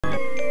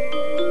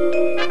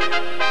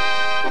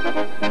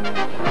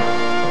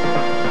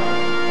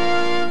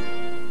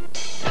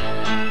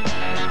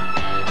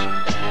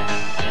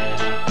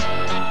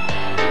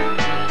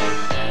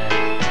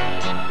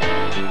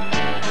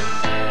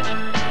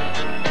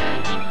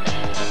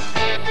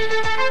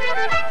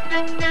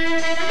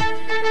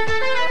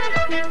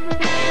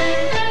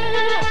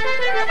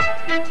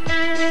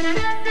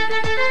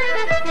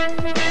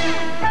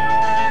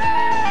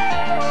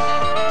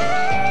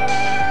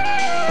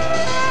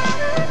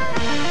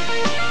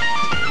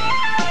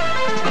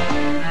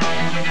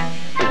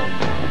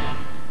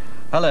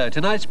Hello,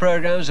 tonight's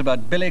programme is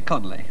about Billy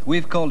Connolly.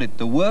 We've called it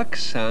The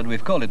Works, and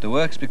we've called it The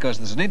Works because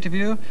there's an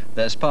interview,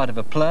 there's part of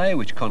a play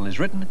which Connolly's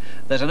written,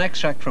 there's an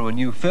extract from a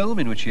new film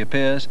in which he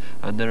appears,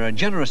 and there are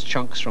generous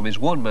chunks from his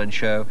one-man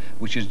show,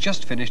 which has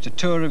just finished a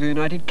tour of the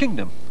United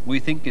Kingdom. We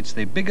think it's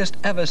the biggest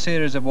ever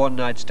series of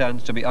one-night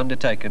stands to be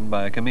undertaken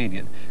by a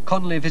comedian.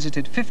 Connolly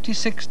visited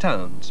 56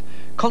 towns,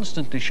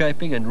 constantly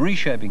shaping and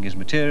reshaping his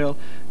material,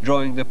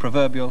 drawing the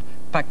proverbial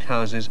packed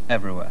houses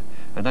everywhere,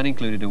 and that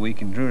included a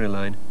week in Drury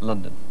Lane,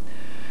 London.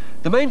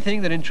 The main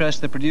thing that interests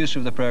the producer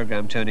of the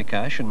programme, Tony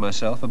Cash, and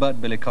myself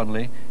about Billy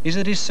Connolly is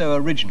that he's so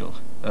original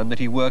and that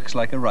he works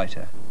like a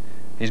writer.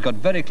 He's got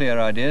very clear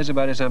ideas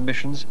about his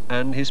ambitions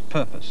and his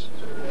purpose.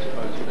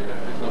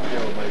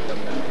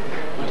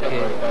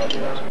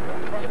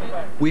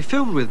 We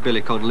filmed with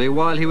Billy Connolly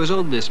while he was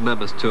on this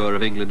mammoth tour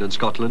of England and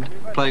Scotland,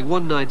 playing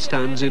one-night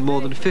stands in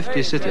more than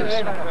 50 cities.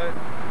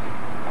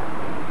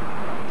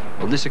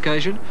 On this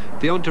occasion,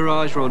 the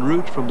entourage were en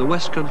route from the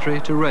West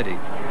Country to Reading.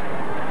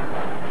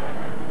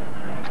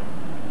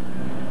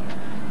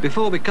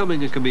 Before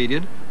becoming a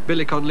comedian,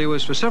 Billy Connolly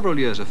was for several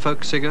years a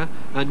folk singer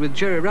and with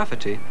Jerry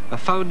Rafferty, a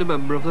founder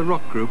member of the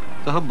rock group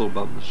The Humble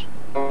Bums.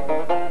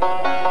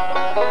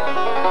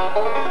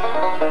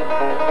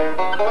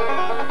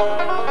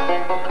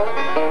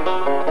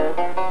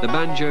 The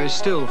banjo is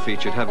still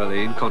featured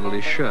heavily in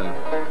Connolly's show.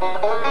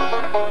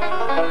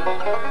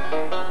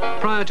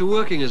 Prior to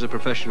working as a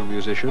professional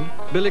musician,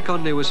 Billy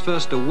Connolly was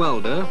first a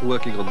welder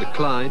working on the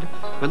Clyde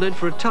and then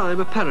for a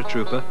time a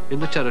paratrooper in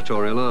the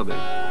Territorial Army.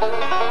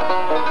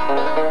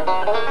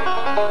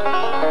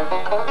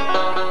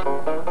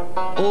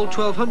 All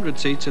 1,200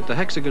 seats at the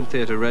Hexagon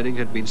Theatre Reading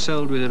had been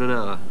sold within an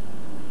hour.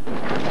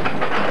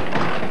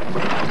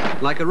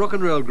 Like a rock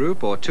and roll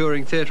group or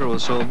touring theatre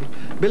ensemble,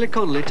 Billy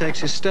Connolly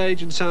takes his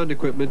stage and sound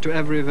equipment to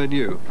every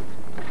venue.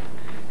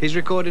 He's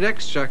recorded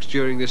extracts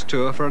during this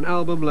tour for an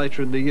album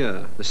later in the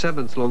year, the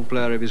 7th long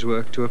player of his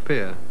work to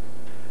appear.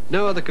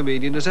 No other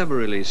comedian has ever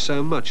released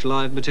so much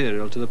live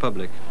material to the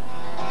public.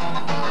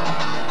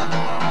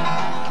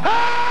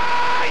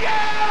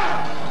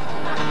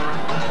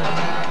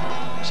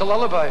 It's a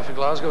lullaby for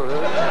Glasgow,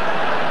 really.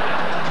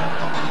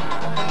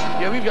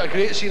 Yeah, we've got a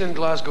great scene in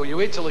Glasgow. You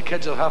wait till the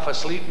kids are half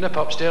asleep, nip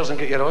upstairs and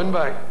get your own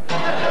back.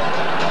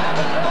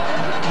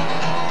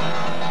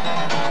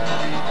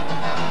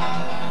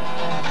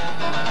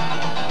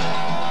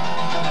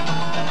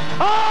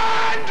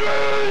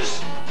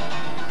 Andrews!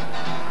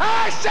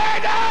 I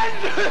said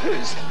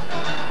Andrews!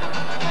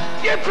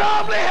 You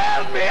probably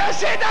heard me. I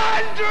said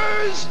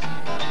Andrews!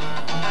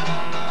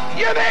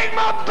 You make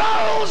my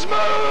bowels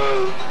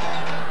move!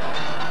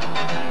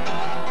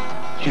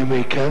 You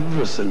make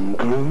everything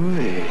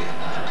groovy.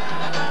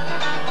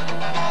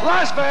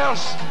 Last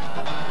verse.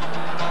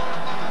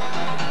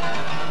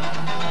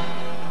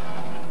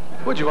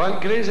 What do you want?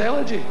 Gray's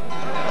Elegy?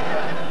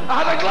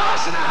 I had a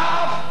glass and a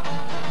half.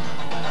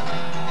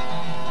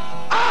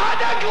 I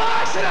had a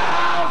glass and a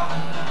half.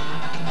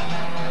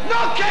 No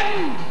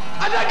kidding. I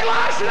had a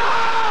glass and a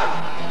half.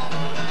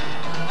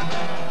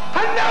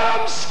 And now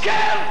I'm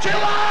scared to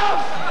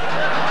laugh.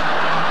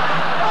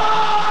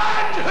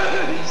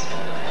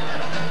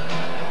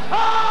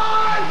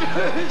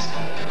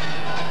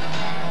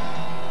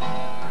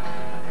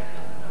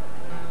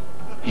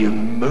 You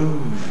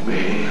move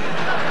me.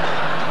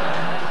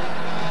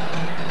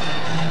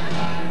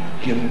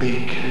 You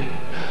make it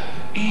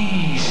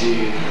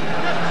easy.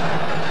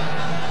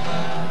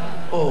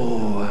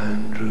 Oh,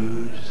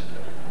 Andrews.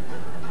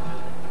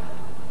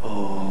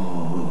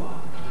 Oh.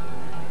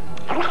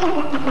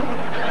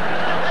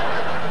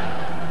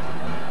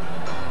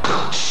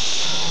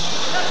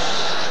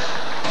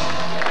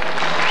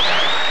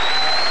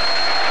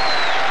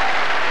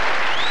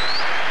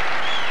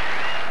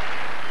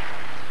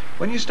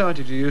 When you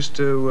started, you used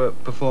to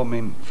perform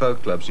in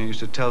folk clubs and you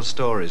used to tell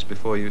stories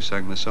before you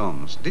sang the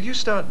songs. Did you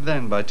start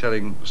then by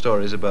telling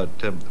stories about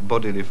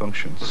bodily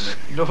functions?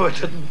 No, I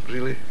didn't,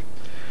 really.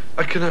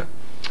 I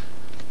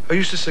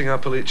used to sing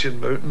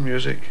Appalachian mountain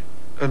music,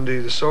 and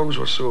the songs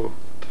were so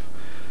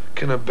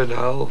kind of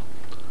banal.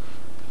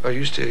 I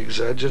used to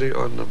exaggerate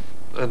on them,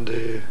 and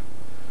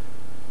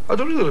I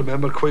don't really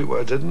remember quite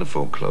what I did in the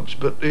folk clubs,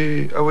 but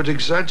I would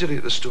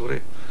exaggerate the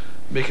story,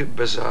 make it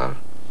bizarre,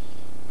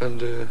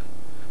 and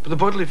but the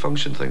bodily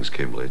function things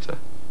came later.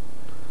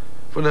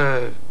 When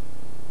I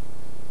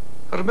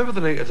remember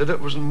the night I did it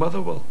was in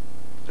Motherwell,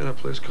 in a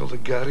place called the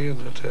Garrion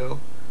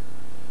Hotel,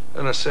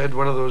 and I said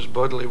one of those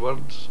bodily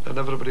words, and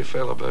everybody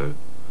fell about,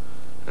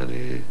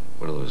 and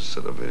one of those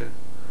sort of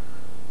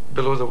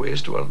below the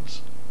waist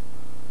words.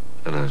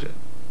 And I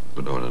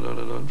went on and on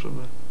and on from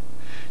there.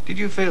 Did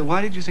you feel,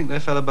 why did you think they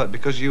fell apart?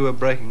 Because you were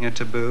breaking a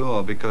taboo,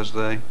 or because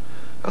they...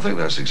 I think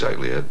that's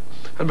exactly it.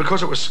 And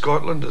because it was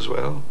Scotland as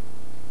well.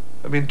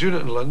 I mean, doing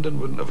it in London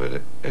wouldn't have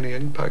had any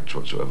impact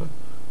whatsoever.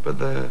 But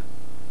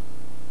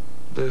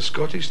the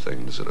Scottish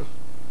thing, the sort of,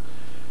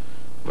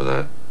 with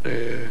that,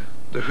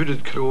 the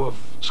hooded crow of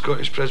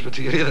Scottish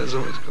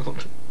Presbyterianism, it's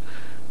called,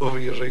 over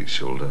your right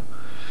shoulder,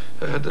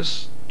 it had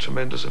this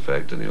tremendous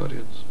effect in the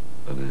audience.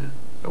 And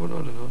I went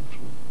on and on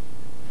from it.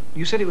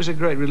 You said it was a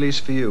great release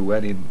for you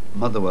when in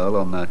Motherwell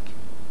on that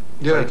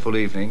fateful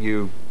evening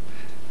you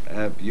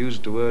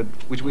used the word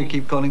which we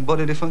keep calling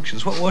bodily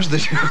functions. What was the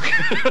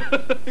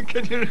joke?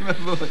 Can you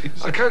remember what you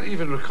said? I can't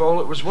even recall.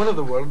 It was one of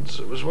the words.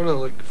 It was one of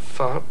like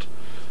fart.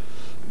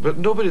 But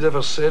nobody had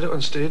ever said it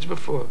on stage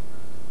before,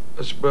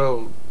 as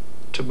well,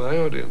 to my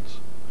audience.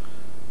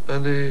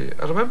 And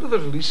I remember the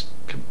release.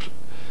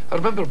 I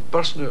remember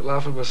bursting out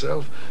laughing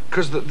myself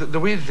because the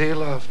way they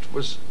laughed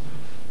was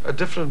a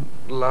different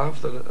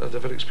laugh than I'd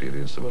ever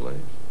experienced in my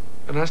life.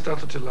 And I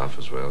started to laugh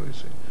as well, you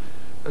see.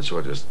 And so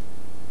I just,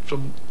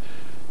 from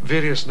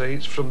various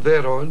nights, from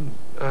there on,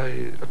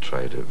 I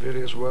tried out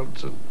various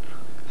words and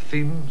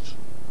themes,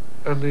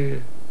 and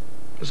it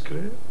was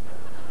great.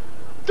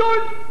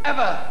 Don't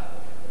ever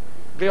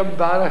be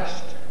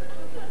embarrassed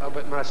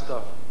about my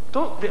stuff.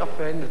 Don't be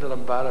offended or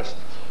embarrassed,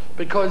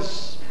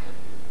 because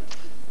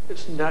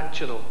it's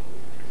natural.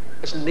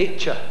 It's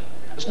nature.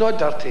 It's not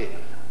dirty.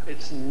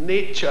 It's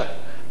nature.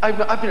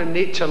 I've been a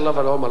nature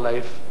lover all my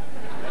life.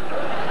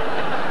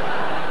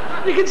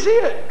 You can see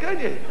it, can't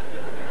you?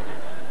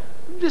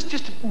 I'm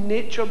just a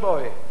nature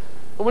boy.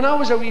 And when I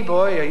was a wee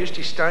boy, I used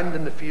to stand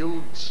in the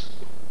fields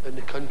in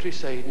the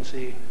countryside and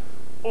say,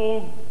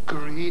 "Oh,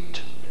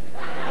 great."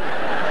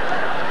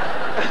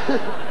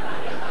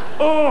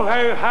 "Oh,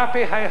 how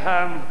happy I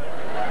am.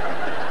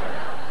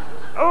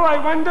 Oh, I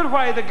wonder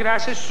why the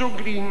grass is so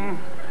green."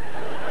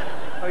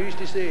 I used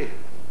to say,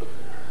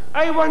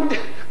 I wonder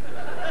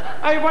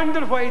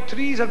why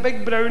trees are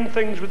big brown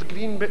things with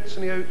green bits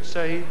on the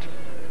outside.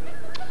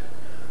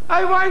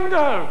 I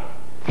wonder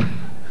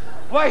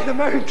why the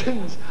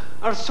mountains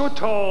are so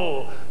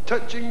tall,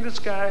 touching the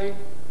sky.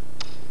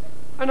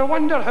 And I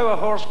wonder how a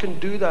horse can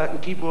do that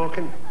and keep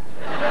walking.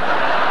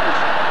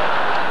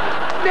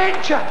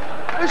 Nature,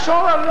 it's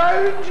all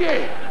around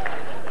you.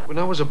 When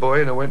I was a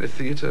boy and I went to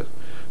theatre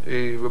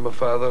with my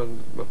father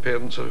and my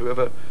parents or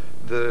whoever,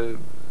 there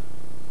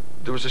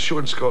was a show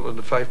in Scotland,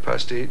 the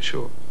 8:05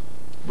 show,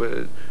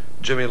 with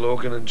Jimmy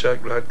Logan and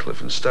Jack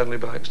Radcliffe and Stanley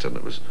Baxter, and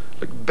it was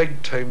like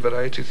big time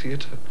variety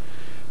theatre.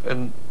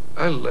 And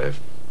I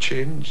left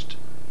changed.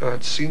 I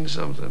had seen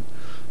something.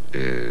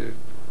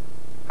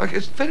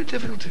 It's very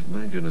difficult to,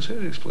 my goodness, how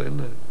do you explain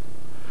that?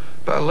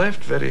 But I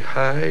left very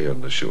high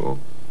on the show,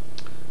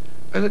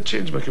 and it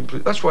changed my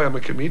complete. That's why I'm a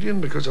comedian,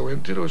 because I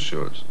went to those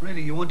shows.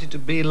 Really, you wanted to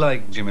be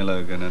like Jimmy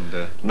Logan and...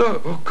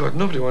 No, oh God,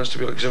 nobody wants to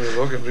be like Jimmy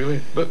Logan,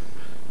 really. But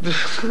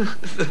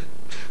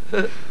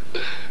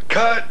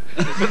cut.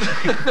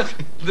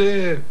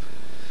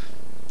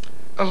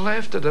 I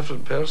left a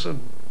different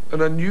person,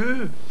 and I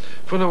knew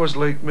when I was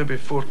like maybe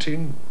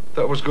 14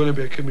 that I was going to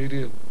be a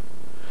comedian.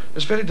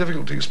 It's very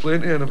difficult to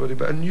explain to anybody,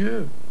 but I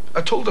knew.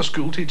 I told a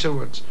school teacher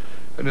once,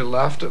 and he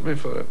laughed at me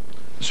for it,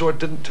 so I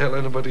didn't tell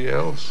anybody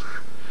else.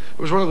 It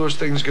was one of those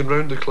things going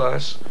round the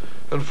class,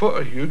 and what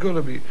are you going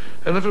to be?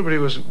 And everybody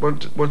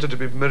wanted to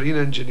be marine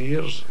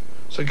engineers.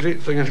 It's a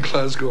great thing in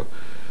Glasgow,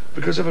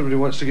 because everybody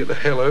wants to get the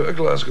hell out of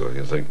Glasgow.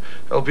 You think,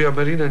 I'll be a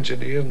marine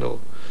engineer and I'll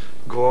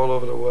go all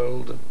over the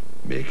world and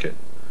make it.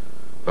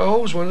 But I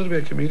always wanted to be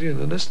a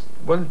comedian, and this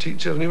one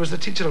teacher, and he was the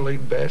teacher I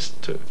liked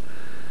best too,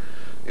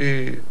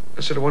 I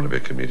said, I want to be a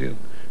comedian.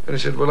 And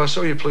he said, well, I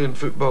saw you playing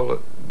football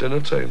at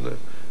dinner time there,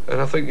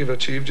 and I think you've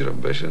achieved your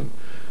ambition.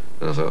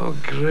 And I thought, oh,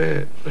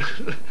 great.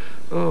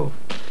 Oh.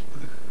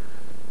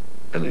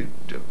 And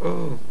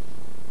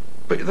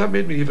but that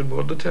made me even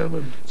more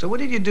determined. So what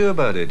did you do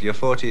about it? You're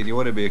 40 and you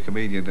want to be a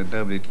comedian and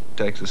nobody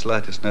takes the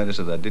slightest notice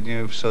of that. Didn't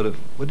you sort of,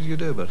 what did you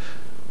do about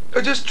it?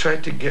 I just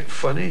tried to get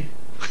funny,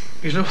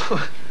 you know.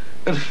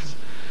 And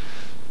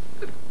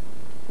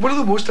one of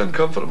the most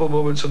uncomfortable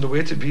moments on the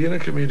way to being a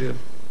comedian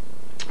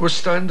was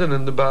standing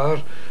in the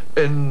bar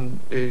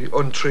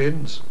on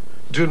trains,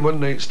 doing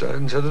one-night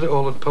stands. I did it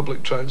all in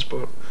public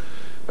transport.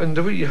 And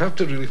the way you have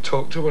to really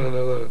talk to one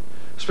another,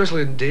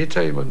 especially in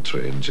daytime on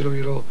trains, you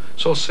know,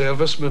 it's all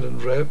servicemen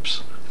and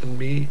reps and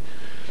me.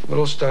 We're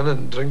all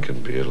standing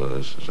drinking beer like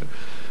this.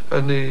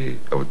 And the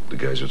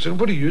guys would say,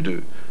 what do you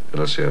do?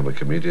 And I'd say, I'm a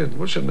comedian.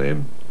 What's your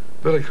name?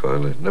 Billy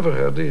Connolly. Never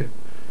heard of you.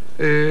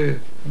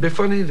 Be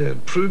funny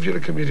then. Prove you're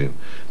a comedian.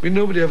 I mean,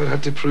 nobody ever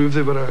had to prove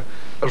they were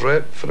a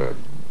rep for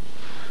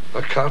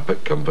a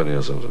carpet company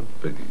or something.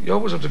 But you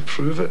always have to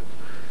prove it,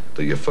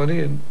 that you're funny.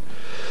 And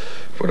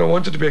when I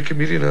wanted to be a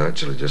comedian, I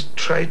actually just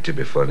tried to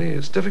be funny.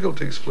 It's difficult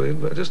to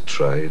explain, but I just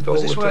tried all the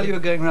time. Was this while you were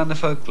going around the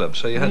folk club,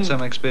 so you had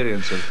some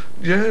experience of...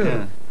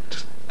 Yeah.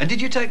 And did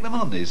you take them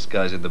on, these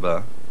guys in the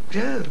bar?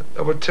 Yeah.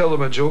 I would tell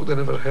them a joke they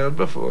never heard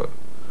before.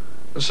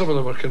 And some of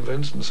them were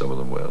convinced and some of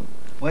them weren't.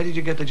 Where did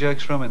you get the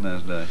jokes from in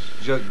those days?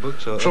 Joke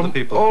books or From other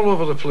people? all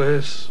over the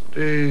place.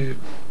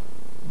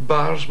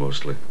 Bars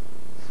mostly.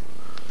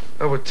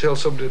 I would tell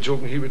somebody a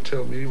joke and he would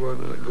tell me one,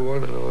 and it'd go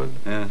on and on.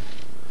 Yeah.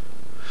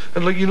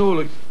 And like, you know,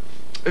 like,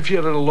 if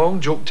you're in a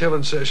long joke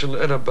telling session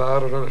in a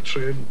bar or on a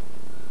train,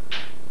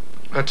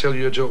 I tell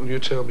you a joke and you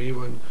tell me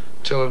one,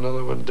 tell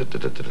another one,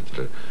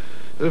 It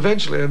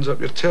eventually ends up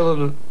you're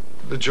telling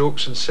the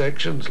jokes in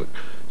sections. Like,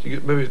 you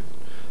get maybe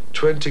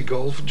 20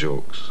 golf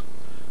jokes,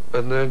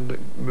 and then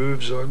it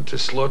moves on to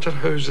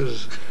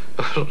slaughterhouses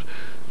or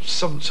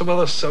some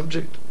other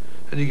subject,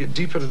 and you get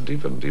deeper and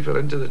deeper and deeper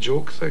into the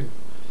joke thing.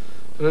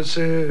 And it's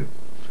you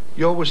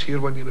always hear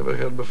one you never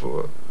heard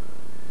before.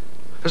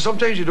 And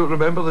sometimes you don't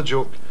remember the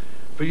joke,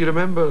 but you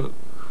remember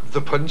the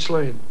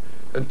punchline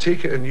and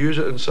take it and use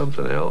it in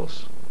something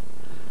else.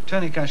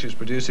 Tony Cash, who's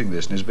producing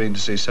this and has been to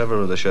see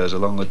several of the shows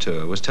along the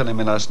tour, was telling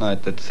me last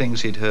night that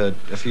things he'd heard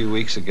a few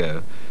weeks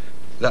ago,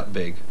 that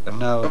big, have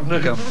now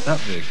become that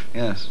big.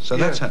 Yes, so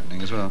yeah. That's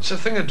happening as well. It's a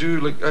thing I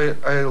do, like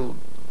I'll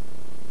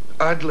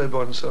ad-lib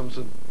on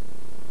something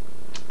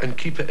and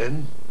keep it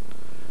in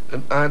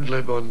and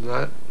ad-lib on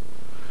that.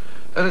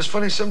 And it's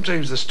funny,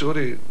 sometimes the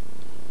story,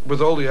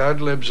 with all the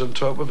ad-libs on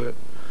top of it,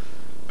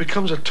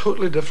 becomes a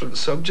totally different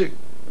subject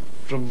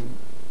from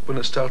when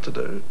it started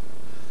out.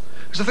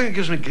 Because I think it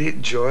gives me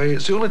great joy.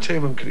 It's the only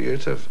time I'm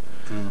creative,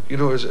 you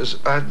know, is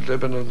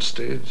ad-libbing on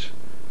stage.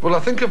 Well, I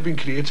think I've been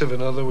creative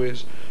in other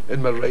ways,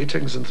 in my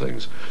writings and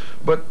things,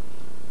 but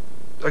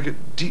I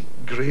get deep,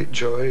 great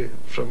joy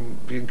from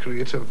being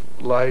creative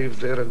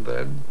live there and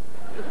then.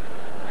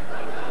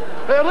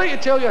 I'd like to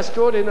tell you a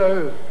story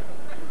now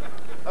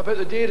about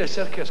the day the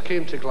circus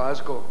came to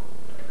Glasgow.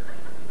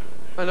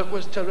 And it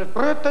was terrific.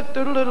 Oh,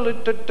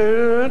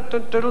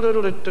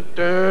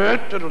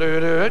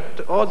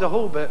 the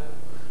whole bit.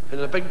 And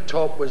the big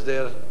top was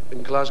there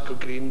in Glasgow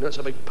Green. That's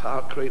a big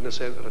park right in the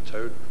centre of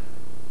town.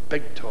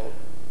 Big top.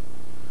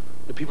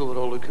 The people were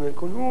all looking at it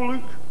going, oh,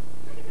 look.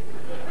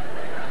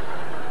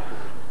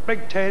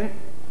 Big tent.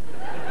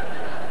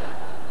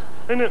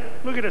 Isn't it?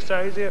 Look at the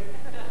size here.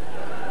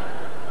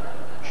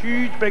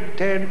 Huge big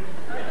tent.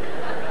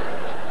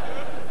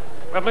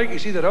 I'd like to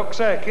see the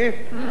rucksack, eh?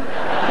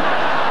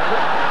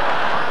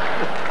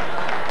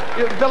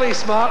 You have Billy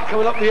Smart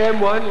coming up the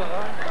M1 like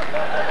that.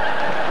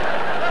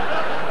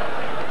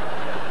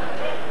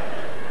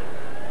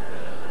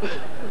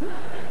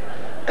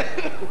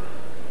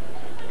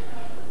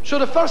 So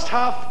the first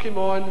half came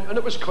on, and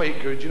it was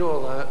quite good, you know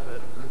all that.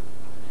 But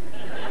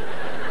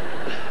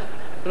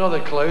and all the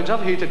clowns,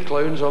 I've hated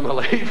clowns all my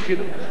life, you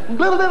know.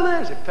 Blah, blah,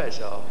 blah, say,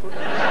 piss off.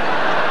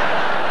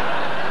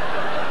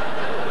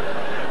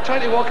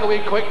 Trying to walk away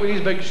quick with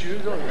these big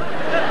shoes on.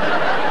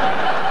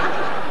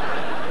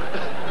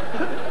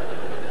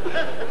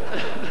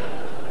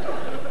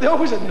 They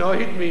always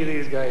annoyed me,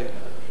 these guys.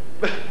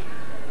 But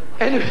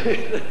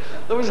anyway,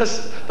 there was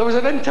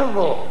an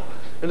interval,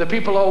 and the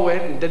people all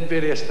went and did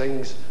various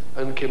things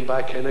and came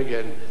back in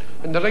again.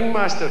 And the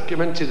ringmaster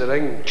came into the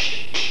ring.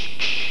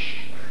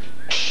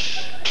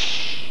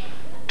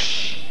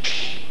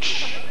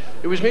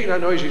 He was making that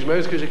noise in his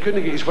mouth because he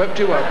couldn't get his whip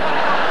to work.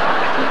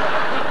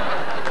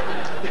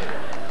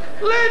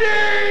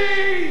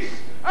 Ladies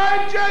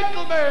and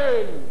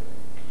gentlemen,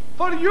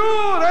 for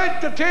your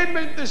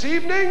entertainment this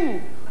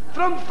evening,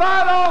 from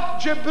far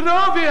off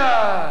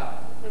Gibrovia.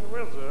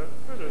 Where's that?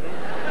 I don't know.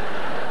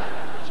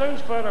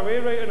 Sounds far away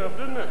right enough,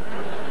 doesn't it?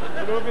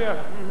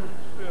 Gibrovia.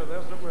 Yeah,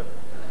 there somewhere.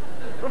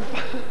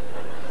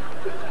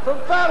 From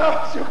far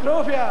off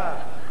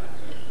Gibrovia,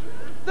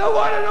 the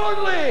one and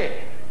only,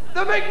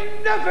 the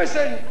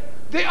magnificent,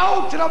 the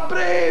ultra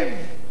brave,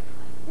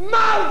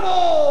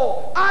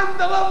 Marvel and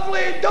the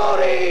lovely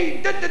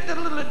Dory.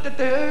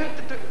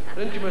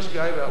 An infamous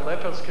guy with a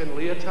leopard skin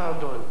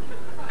leotard on,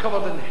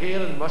 covered in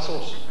hair and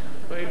muscles,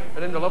 right?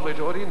 And then the lovely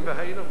Dorian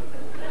behind him.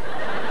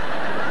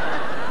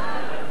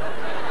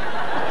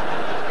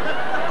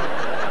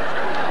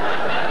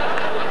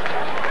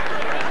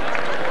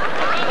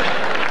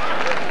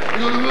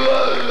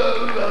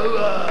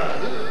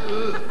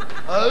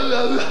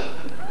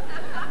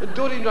 And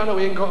Dorian ran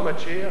away and got him a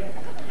chair.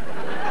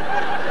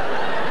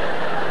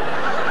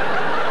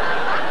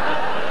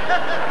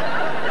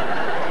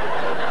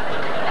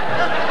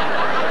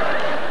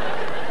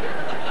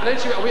 And then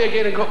she went away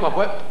again and got my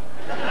whip.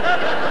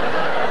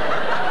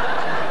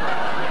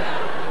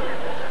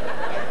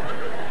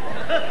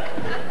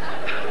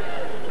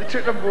 They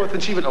took them both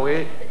and she went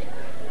away.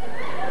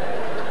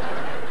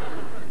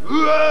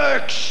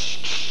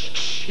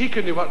 He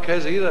couldn't work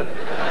his either.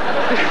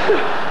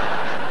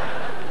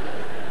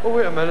 Oh,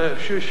 wait a minute.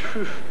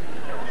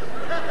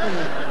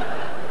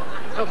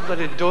 That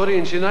bloody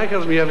Dorian, she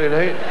knackers me every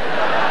night.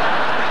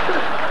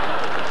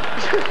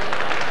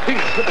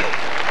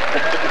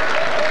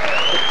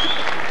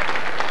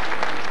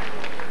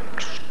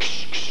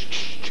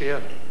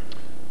 Chair.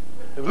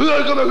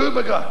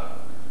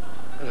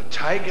 And a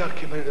tiger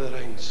came out of the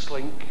ring,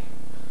 slink,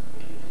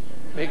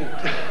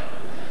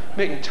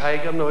 making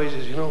tiger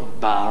noises, you know.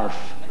 Barf.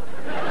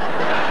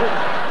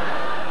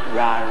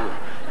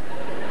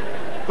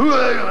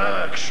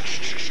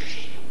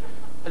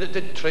 And it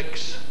did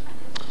tricks.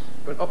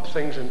 Went up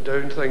things and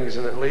down things,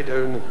 and it lay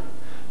down and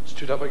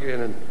stood up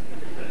again, and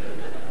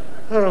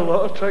there are a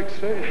lot of tricks,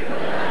 right?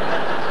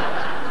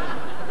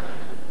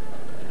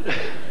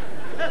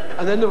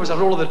 And then there was a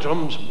roll of the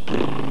drums.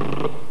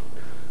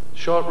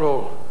 Short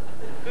roll.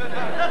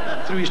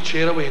 Threw his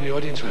chair away, and the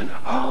audience went,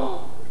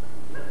 oh!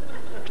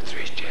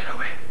 Threw his chair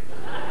away.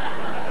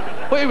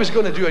 What he was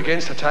going to do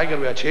against a tiger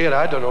with a chair,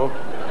 I don't know.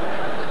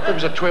 It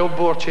was a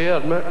 12-bore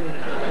chair.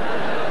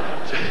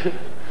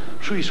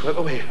 Threw his whip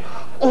away.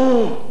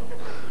 Oh!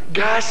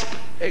 Gasp!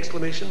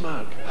 Exclamation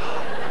mark.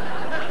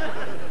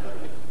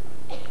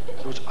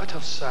 There was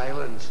utter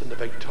silence in the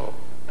big top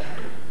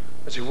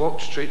as he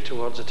walked straight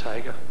towards the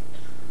tiger.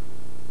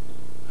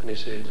 And he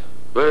said,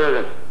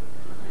 and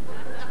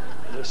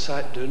it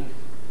sat down,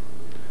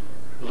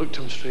 looked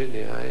him straight in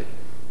the eye.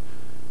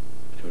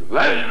 He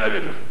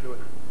went,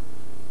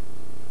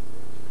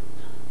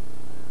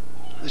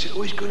 they said,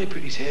 oh, he's going to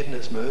put his head in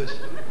its mouth.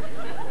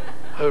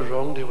 How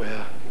wrong they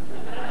were.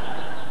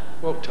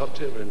 Walked up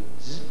to him and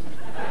zzz.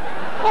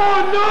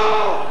 Oh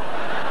no!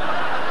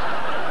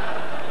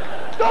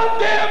 Don't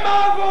dare,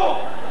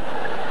 Margot!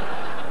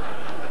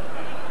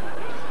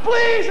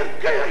 Please, I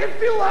can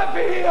feel that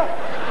for here.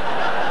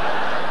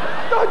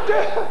 Don't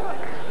dare!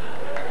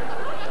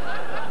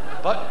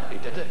 But he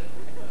did it.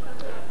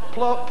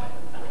 Plop.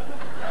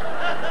 I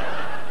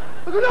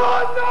go, no,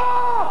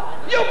 no!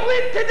 You'll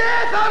bleed to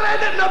death! I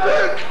read it in the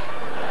book!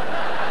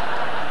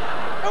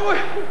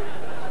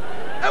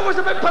 It was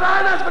about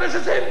piranhas, but it's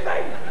the same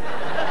thing.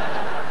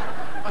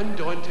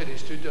 Undaunted, he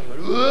stood there and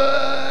went,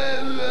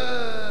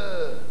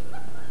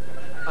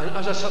 and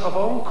as a sort of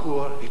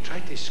encore, he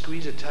tried to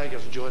squeeze the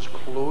tiger's jaws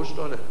closed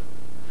on it.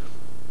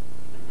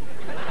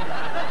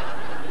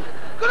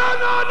 Go, no,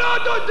 no, no,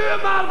 don't do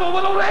it, Marvel,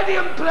 we're already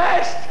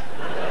impressed.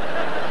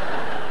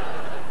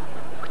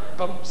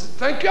 Bumps,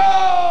 thank you!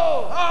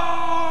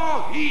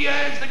 Oh, he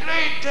is the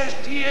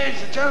greatest, he is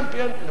the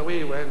champion. And away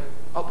he went,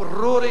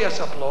 uproarious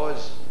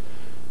applause.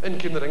 In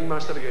came the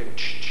ringmaster again.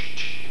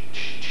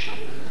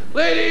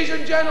 Ladies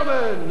and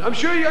gentlemen, I'm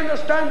sure you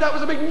understand that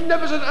was a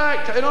magnificent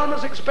act at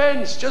enormous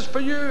expense, just for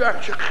you.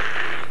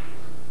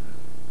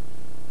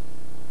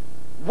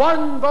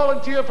 One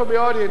volunteer from the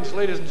audience,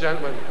 ladies and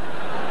gentlemen.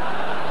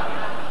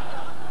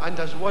 And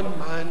as one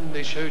man,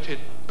 they shouted,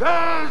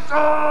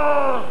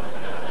 peso!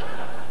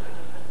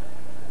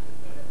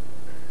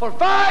 For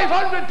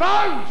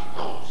 £500!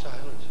 Oh,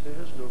 silence.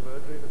 There's no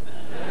bad right.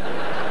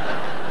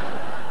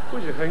 What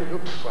do you think? Oh,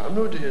 pff, I'm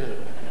not doing it.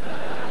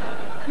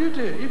 You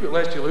do it. You've got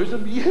less to lose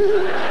than me.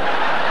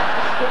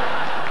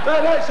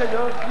 That's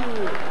enough.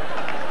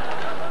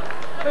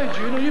 Hey,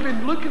 Juno, you've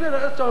been looking at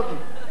it or something.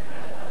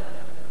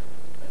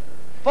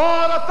 For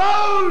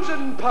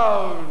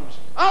 £1,000.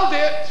 I'll do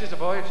it, says the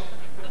voice.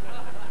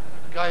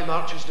 The guy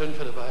marches down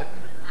for the back.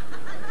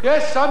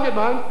 Yes, I'm your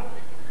man.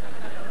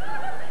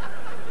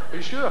 Are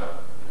you sure?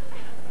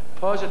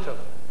 Positive.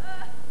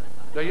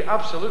 Are you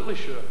absolutely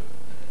sure?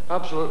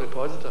 Absolutely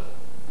positive.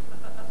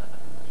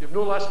 You've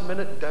no last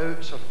minute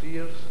doubts or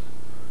fears?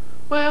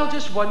 Well,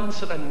 just one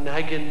sort of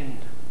nagging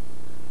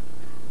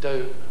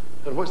doubt.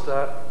 And what's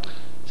that?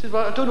 He says,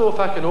 well, I don't know if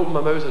I can open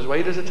my mouth as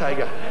wide as a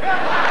tiger.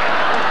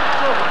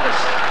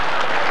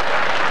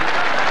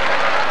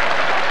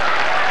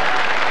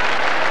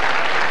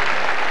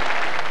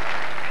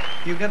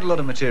 You get a lot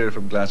of material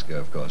from Glasgow,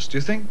 of course. Do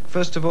you think,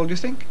 first of all,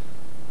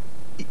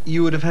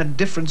 you would have had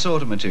different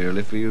sort of material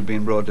if you had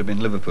been brought up in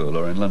Liverpool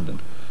or in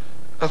London?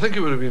 I think it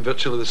would have been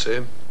virtually the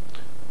same.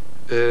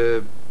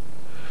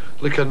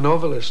 Like a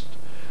novelist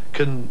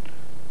can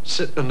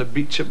sit on the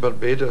beach at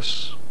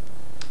Barbados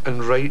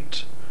and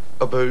write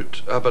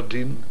about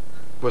Aberdeen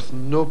with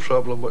no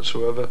problem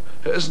whatsoever.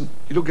 It isn't,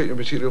 you don't get your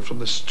material from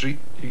the street,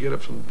 you get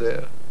it from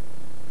there.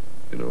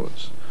 You know,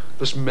 it's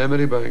this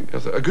memory bank.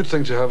 A good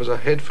thing to have is a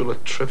head full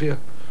of trivia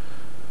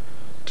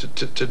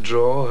to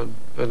draw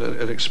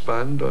and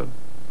expand on.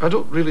 I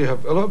don't really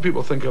have, a lot of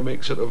people think I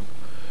make sort of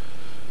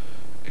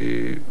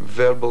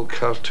verbal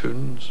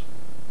cartoons.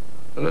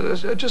 And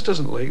it just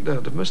isn't like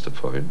that. I've missed the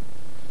point.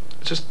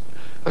 It's just,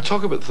 I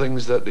talk about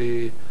things that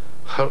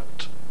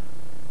hurt,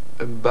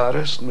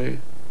 embarrassed me,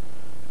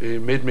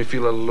 made me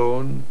feel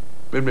alone,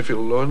 made me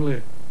feel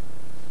lonely,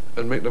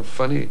 and make them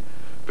funny,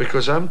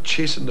 because I'm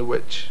chasing the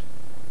witch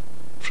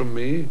from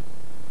me.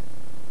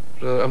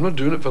 I'm not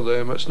doing it for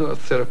them. It's not a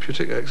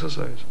therapeutic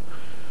exercise.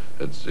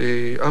 It's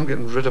I'm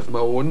getting rid of my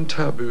own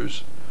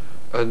taboos,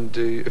 and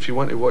if you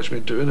want to watch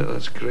me doing it,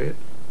 that's great.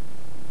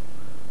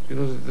 You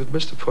know, they've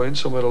missed a point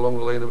somewhere along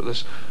the line about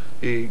this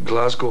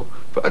Glasgow.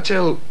 But I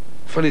tell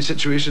funny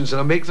situations and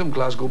I make them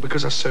Glasgow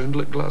because I sound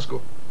like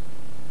Glasgow.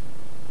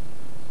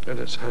 And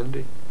it's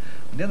handy.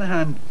 On the other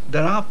hand,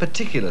 there are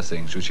particular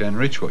things which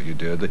enrich what you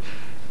do.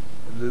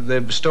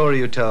 The story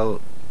you tell,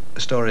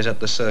 stories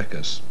at the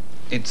circus,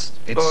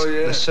 Oh,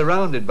 yeah. they're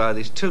surrounded by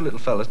these two little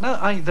fellas.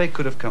 Now, they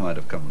could have come out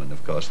of Cumberland,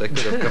 of course. They could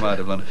have come out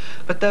of London,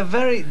 but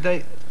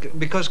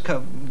because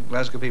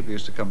Glasgow people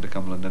used to come to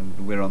Cumberland,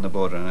 and we're on the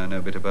border, and I know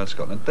a bit about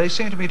Scotland. They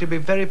seem to me to be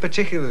very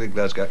particularly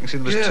Glasgow. I can see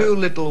there was two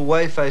little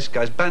whey-faced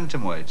guys,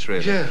 bantamweights,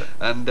 really.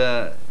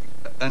 Yeah.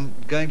 And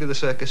going to the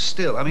circus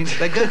still. I mean,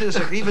 they go to the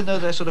circus even though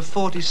they're sort of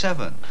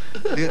 47.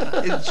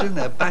 It's in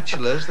their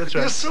bachelors. That's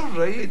right. You're so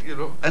right, you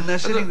know. And they're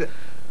sitting there.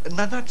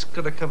 Now that's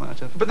got to come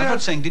out of. But I'm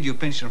not saying did you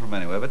pinch them from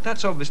anywhere, but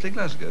that's obviously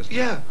Glasgow's.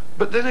 Yeah,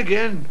 but then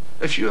again,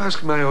 if you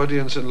ask my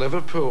audience in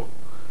Liverpool,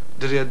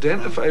 did he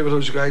identify with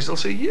those guys? They'll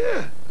say,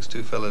 yeah. There's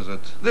two fellas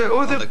that. They're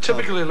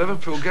typically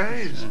Liverpool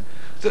guys.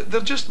 Yeah.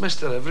 They're just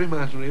Mr.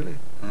 Everyman, really.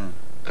 Yeah.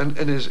 And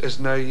his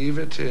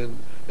naivety and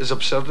his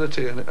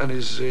absurdity and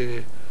his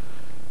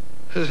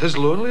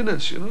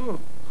loneliness, you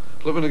know.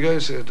 Like when the guy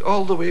said,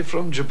 all the way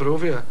from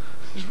Jabrovia.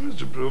 Where's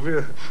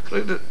Jabrovia?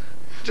 Right,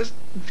 just,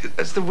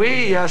 it's the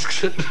way he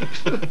asks it.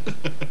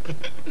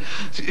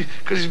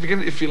 Because he's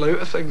beginning to feel out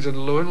of things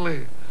and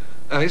lonely,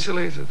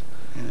 isolated.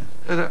 Yeah.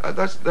 And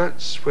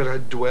that's where I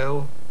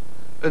dwell,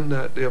 in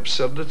the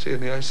absurdity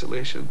and the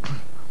isolation.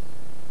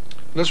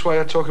 And that's why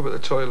I talk about the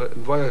toilet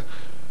and why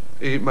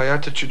my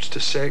attitudes to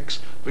sex,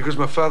 because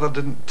my father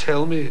didn't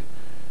tell me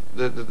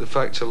the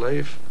facts of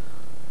life.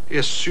 He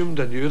assumed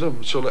I knew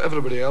them, so like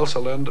everybody else I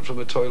learned it from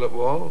the toilet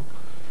wall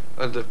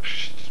and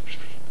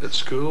at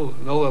school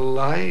and all the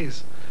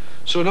lies.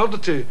 So in order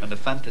to... And the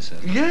fantasy.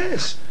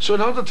 Yes. So in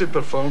order to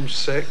perform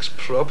sex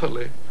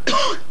properly,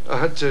 I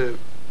had to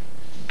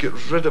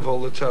get rid of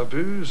all the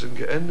taboos and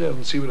get in there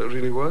and see what it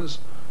really was.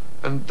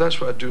 And that's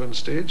what I do on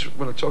stage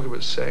when I talk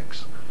about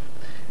sex.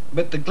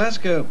 But the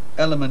Glasgow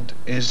element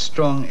is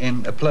strong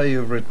in a play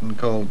you've written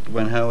called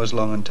When Hair Was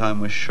Long and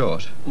Time Was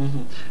Short.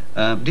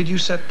 Mm-hmm. Did you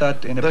set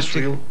that in a That's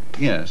real.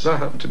 Yes. That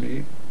happened to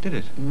me. Did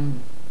it? Mm.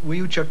 Were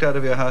you chucked out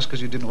of your house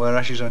because you didn't wear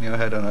ashes on your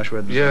head on Ash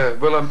Wednesday? Yeah,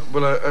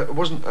 it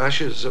wasn't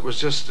ashes, it was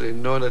just a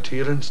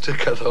non-adherence to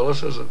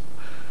Catholicism.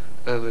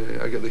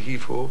 And I got the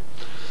heave-ho.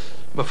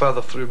 My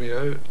father threw me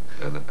out.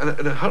 And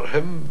it hurt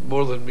him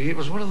more than me. It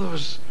was one of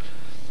those...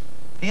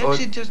 He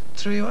actually just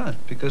threw you out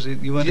because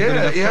you weren't good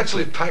enough. Yeah, he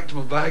actually packed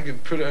my bag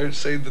and put it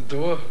outside the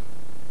door.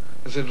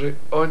 I said, right,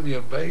 on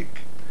your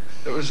bike.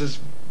 It was as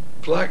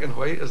black and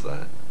white as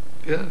that.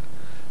 Yeah.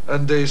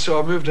 And so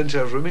I moved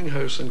into a rooming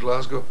house in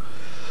Glasgow.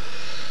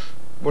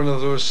 One of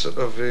those sort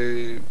of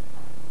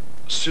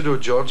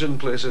pseudo-Georgian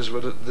places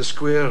with the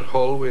square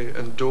hallway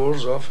and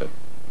doors off it.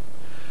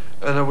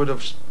 And I would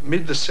have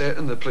made the set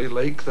in the play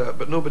like that,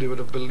 but nobody would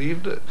have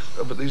believed it.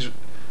 But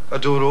a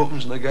door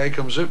opens and a guy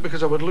comes out,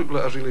 because I would look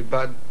like a really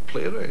bad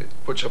playwright,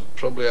 which I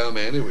probably am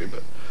anyway,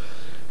 but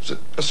it's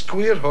a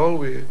square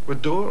hallway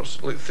with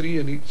doors, like 3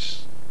 on each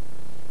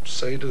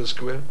side of the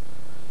square.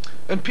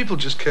 And people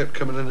just kept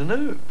coming in and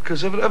out,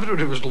 because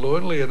everybody was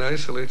lonely and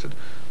isolated.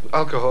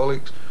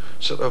 Alcoholics,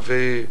 sort of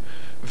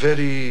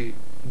very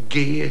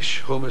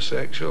gayish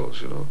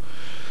homosexuals, you know.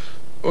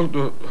 Oh,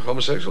 no,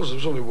 homosexuals, there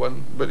was only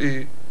one, but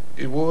he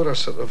wore a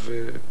sort of,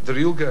 the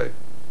real guy,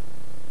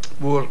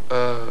 wore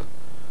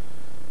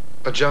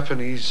a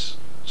Japanese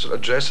sort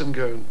of dressing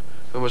gown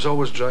and was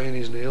always drying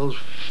his nails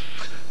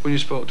when you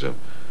spoke to him.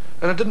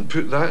 And I didn't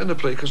put that in the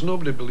play because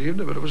nobody believed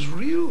it, but it was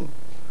real.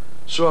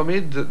 So I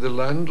made the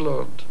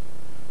landlord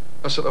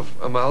a sort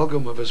of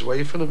amalgam of his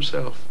wife and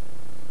himself.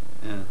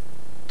 Yeah.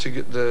 To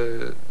get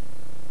the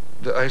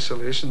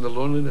isolation, the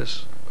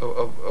loneliness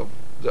of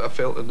that I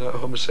felt in that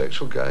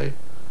homosexual guy.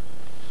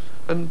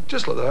 And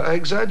just like that, I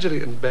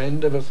exaggerate and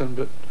bend everything,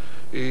 but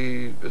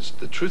it's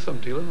the truth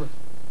I'm dealing with.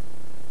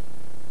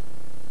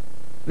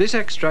 This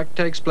extract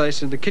takes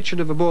place in the kitchen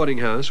of a boarding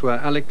house where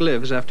Alec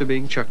lives after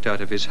being chucked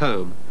out of his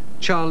home.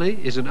 Charlie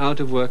is an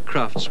out-of-work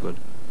craftsman.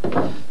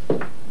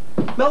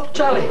 Milk,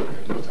 Charlie.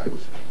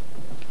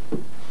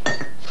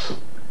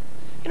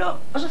 You know,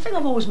 there's a thing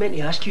I've always meant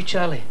to ask you,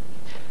 Charlie.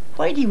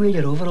 Why do you wear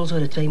your overalls all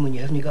the time when you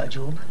haven't got a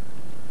job?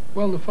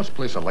 Well, in the first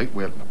place, I like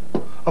wearing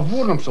them. I've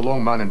worn them so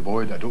long, man and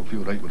boy, that I don't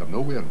feel right when I'm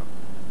not wearing them.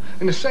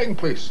 In the second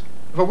place,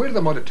 if I wear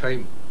them all the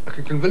time, I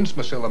can convince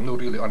myself I'm not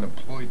really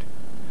unemployed.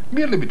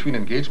 Merely between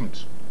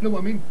engagements. You know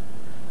what I mean?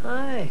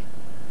 Aye.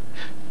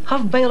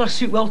 Have Byler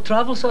suit well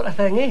travel sort of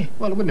thing, eh?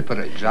 Well, I wouldn't put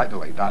it exactly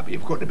like that, but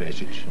you've got the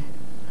message.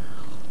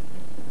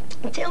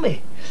 And tell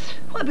me,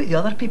 what about the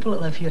other people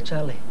that live here,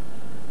 Charlie?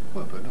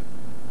 What about them?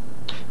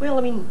 Well,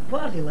 I mean,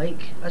 what are they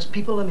like as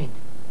people, I mean?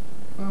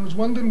 Well, I was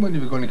wondering when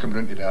you were going to come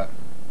round to that.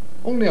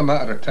 Only a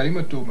matter of time,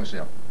 I told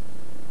myself.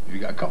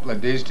 You've got a couple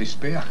of days to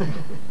spare.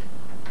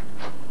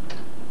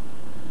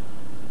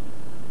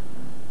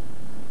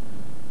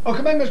 Oh,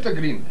 come in, Mr.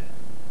 Green.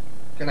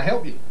 Can I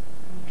help you?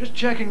 Just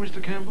checking,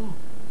 Mr. Campbell.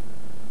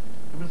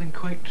 Everything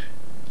quite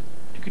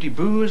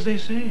tickety-boo, as they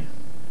say?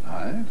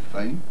 Aye,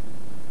 fine.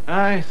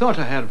 I thought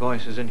I heard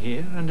voices in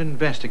here and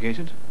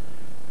investigated,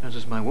 as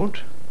is my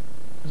wont,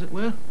 as it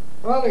were.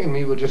 Well, Alec and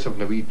me were just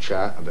having a wee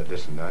chat about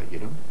this and that, you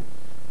know.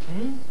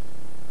 Hmm?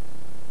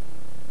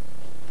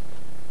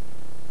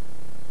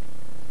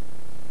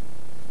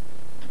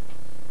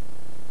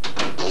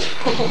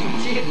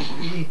 Oh, dear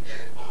me.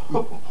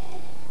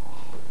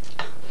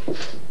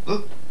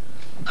 Look,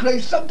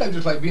 Christ, sometimes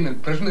it's like being in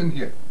prison in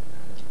here.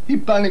 He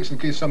panics in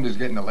case somebody's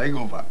getting a leg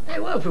over. Hey,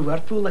 what if we were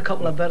pulling a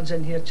couple of birds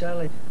in here,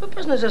 Charlie? What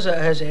business is it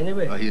his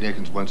anyway? Well, he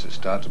reckons once it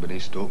starts, it'll be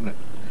nice to open it.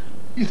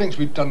 He thinks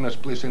we'd turn this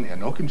place into a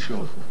knocking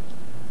shop.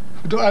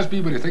 Don't ask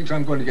me where he thinks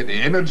I'm going to get the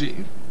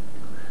energy.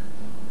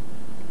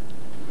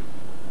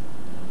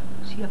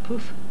 See a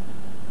poof?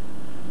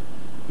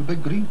 The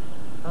big green?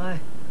 Aye.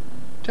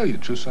 Tell you the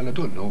truth, son, I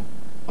don't know.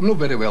 I'm not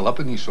very well up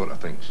in these sort of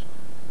things.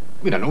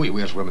 I mean, I know he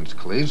wears women's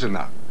clothes and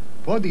that.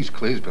 But all these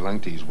clothes belong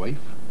to his wife.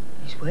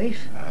 His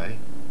wife? Aye.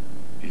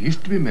 He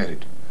used to be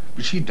married,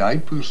 but she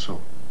died, poor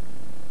soul.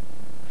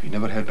 Have you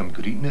never heard him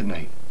greeting at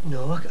night?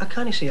 No, I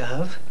can't say I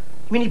have.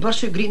 You mean he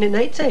bursts out greeting at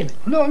night time?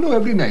 No,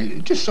 every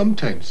night, just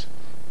sometimes.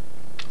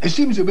 It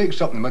seems he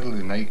wakes up in the middle of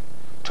the night,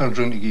 turns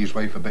round to give his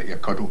wife a bit of a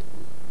cuddle.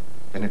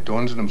 Then it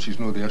dawns on him she's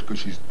not there because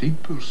she's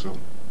dead, poor soul.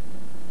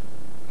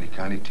 And he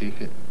can't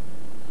take it.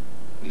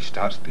 And he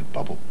starts to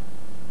bubble.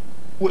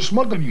 What's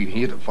murder you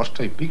hear the first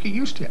time? You get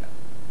used to it.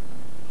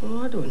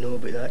 Oh, I don't know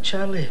about that,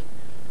 Charlie.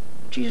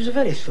 Jesus, the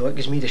very thought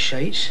gives me the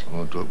shites.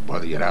 Oh, don't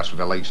bother your ass with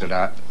the likes of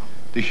that.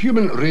 The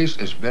human race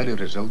is very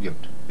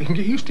resilient. We can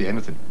get used to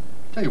anything.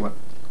 Tell you what,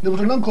 there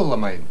was an uncle of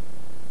mine,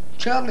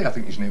 Charlie I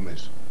think his name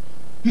is,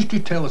 used to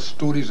tell us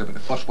stories about the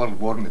First World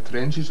War in the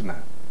trenches and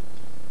that.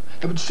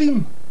 It would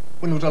seem,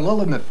 when there was a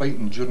lull in the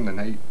fighting during the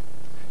night,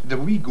 that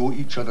we go at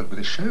each other with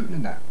a shouting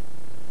and that.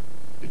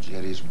 The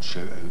Jerrys would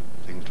shout out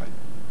things like,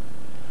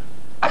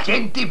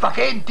 "Agenti,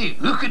 vacenti,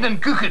 hookin'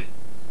 and cookin'."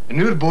 And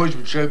our boys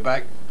would shout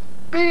back,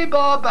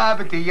 "Bee-baw,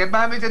 babbity, your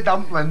mammy's a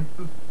dumpling."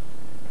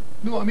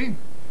 Know what I mean?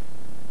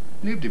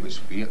 Nobody was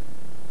fear.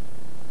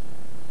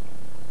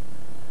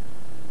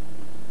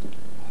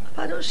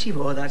 I don't see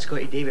what all that's got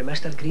to do with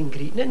Mr. Green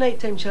greeting at night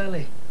time,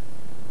 Charlie.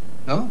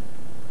 No?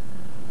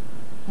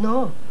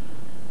 No.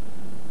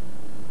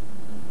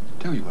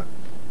 Tell you what.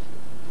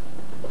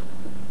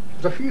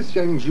 There's a few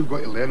things you've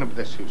got to learn about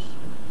this house.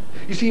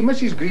 You see,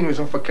 Mrs. Green was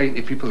off a kind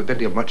of people that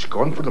didn't have much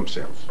gone for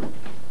themselves.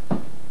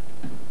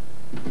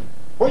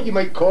 What you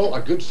might call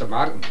a good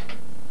Samaritan.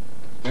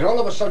 Then all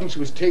of a sudden she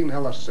was taken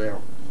ill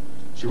herself.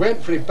 She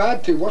went from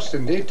bad to worse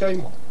in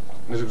daytime,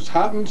 and as it was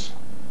happens,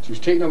 she was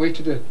taken away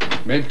to the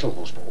mental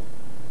hospital,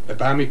 the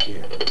Bammy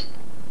care.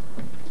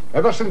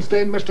 Ever since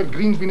then, Mr.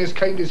 Green's been as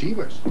kind as he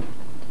was.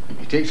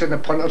 He takes in the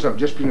punters that have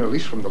just been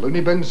released from the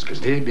loony bins,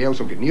 because nobody else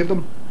will get near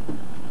them.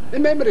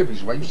 In memory of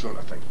his wife, sort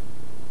of thing.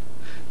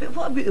 But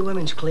what about the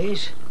women's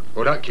clothes?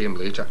 Oh, that came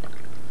later.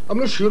 I'm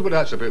not sure what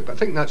that's about, but I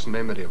think that's in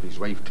memory of his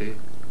wife, too.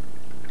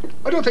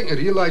 I don't think he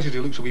realises he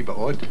looks a wee bit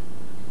odd.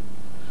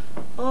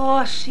 Oh,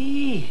 I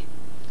see.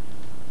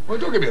 Well,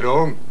 don't get me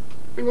wrong.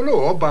 I mean, we're no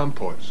all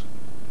bampots.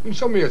 I mean,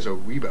 somebody has a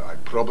wee bit of a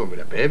problem with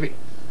a bevy.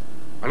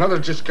 Another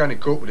just can't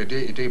cope with the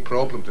day-to-day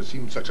problems that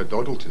seem such a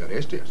doddle to the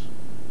rest of us.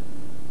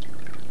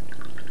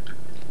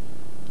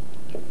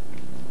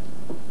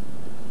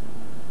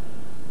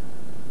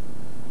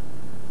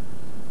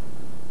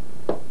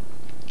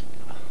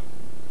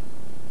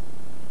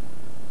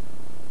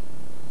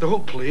 The whole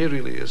play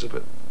really is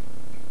about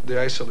the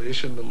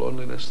isolation, the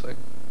loneliness thing,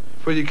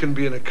 where you can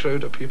be in a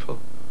crowd of people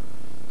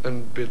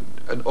and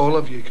all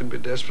of you can be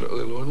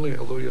desperately lonely,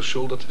 although you're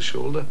shoulder to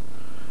shoulder.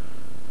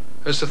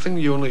 It's the thing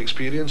you only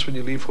experience when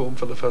you leave home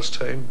for the first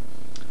time,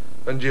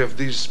 and you have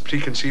these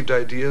preconceived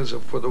ideas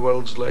of what the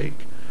world's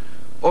like.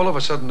 All of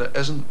a sudden it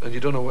isn't, and you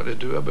don't know what to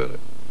do about it.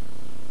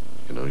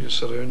 You know, you're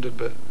surrounded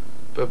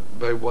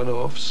by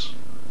one-offs.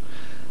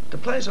 The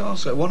play's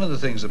also, one of the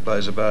things the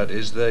play's about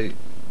is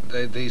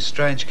these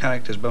strange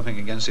characters bumping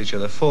against each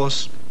other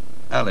force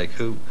Alec,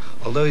 who,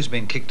 although he's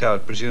been kicked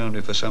out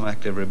presumably for some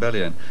act of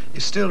rebellion,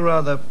 is still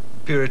rather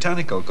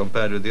puritanical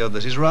compared with the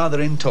others. He's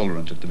rather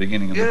intolerant at the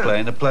beginning of the play,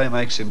 and the play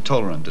makes him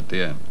tolerant at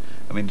the end.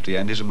 I mean, at the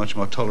end, he's a much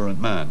more tolerant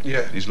man.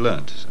 Yeah. He's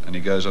learnt, and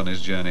he goes on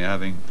his journey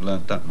having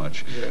learnt that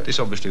much. Yeah. This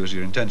obviously was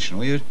your intention.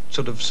 Were you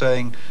sort of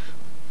saying,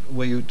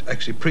 were you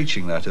actually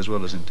preaching that as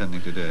well as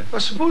intending to do it? I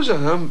suppose I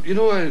am. You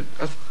know,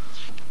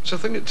 it's a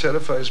thing that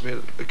terrifies me.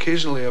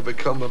 Occasionally I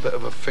become a bit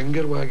of a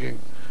finger-wagging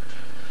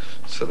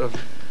sort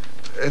of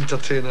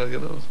entertainer, you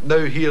know.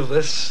 Now hear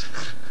this,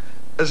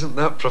 isn't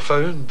that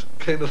profound,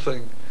 kind of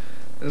thing.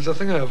 And it's a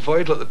thing I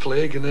avoid like the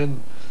plague, and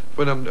then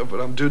when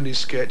I'm doing these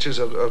sketches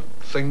or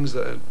things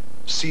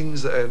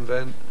scenes that I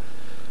invent,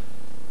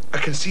 I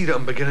can see that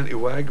I'm beginning to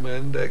wag my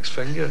index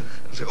finger.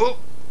 I say, oh,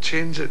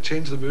 change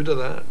the mood of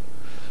that.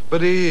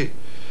 But the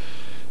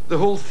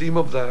whole theme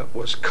of that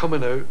was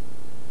coming out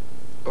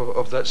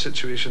of that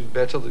situation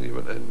better than you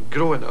went in,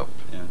 growing up.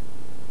 Yeah.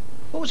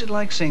 What was it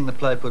like seeing the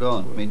play put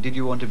on? I mean, did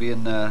you want to be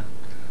in there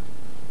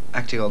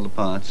acting all the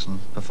parts and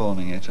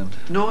performing it? And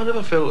no, I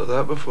never felt like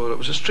that before. It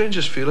was the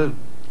strangest feeling.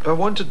 I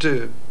wanted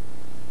to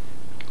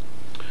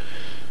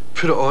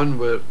put it on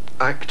with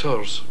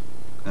actors,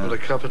 with a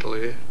capital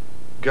A,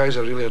 guys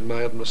I really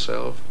admired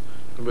myself,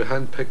 and we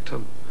handpicked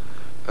them,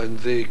 and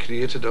they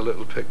created a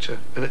little picture,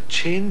 and it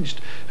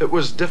changed. It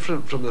was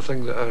different from the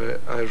thing that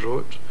I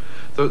wrote.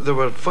 There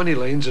were funny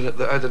lines in it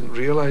that I didn't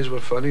realise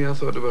were funny. I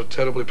thought they were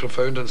terribly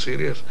profound and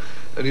serious,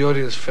 and the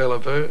audience fell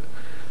about.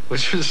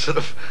 which was sort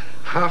of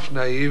half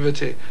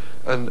naivety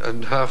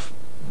and half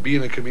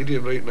being a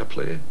comedian writing a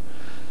play.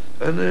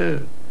 And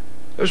it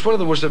was one of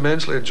the most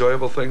immensely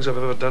enjoyable things I've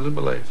ever done in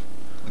my life.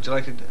 Would you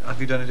like to?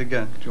 Have you done it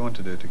again? Do you want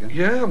to do it again?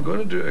 Yeah, I'm going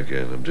to do it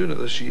again. I'm doing it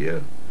this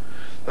year.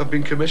 I've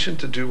been commissioned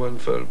to do one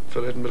for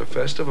Edinburgh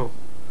Festival,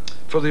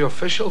 for the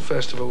official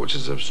festival, which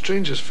is the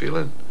strangest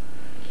feeling.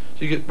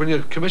 You get when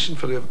you're commissioned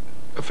for the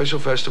official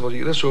festival,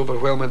 you get this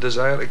overwhelming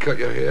desire to cut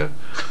your hair,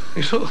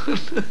 you know,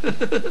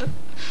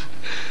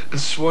 and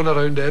swan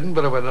around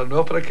Edinburgh with an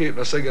opera cape and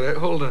a cigarette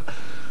holder,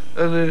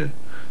 and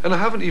I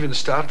haven't even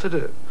started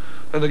it,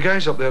 and the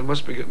guys up there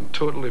must be getting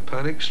totally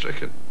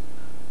panic-stricken.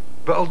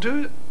 But I'll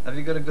do it. Have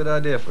you got a good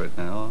idea for it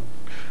now?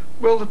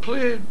 Well, the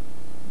play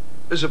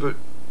is about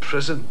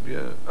prison.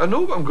 Yeah, I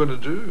know what I'm going to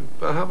do,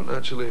 but I haven't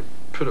actually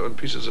put it on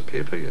pieces of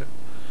paper yet.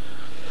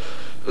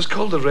 It's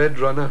called The Red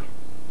Runner,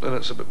 and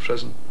it's about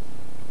prison.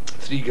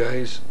 3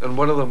 guys, and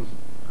one of them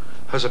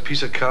has a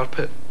piece of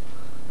carpet,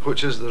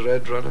 which is the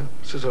red runner.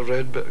 It's just a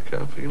red bit of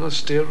carpet, you know, a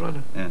stair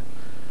runner. Yeah.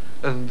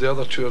 And the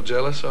other 2 are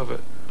jealous of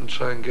it and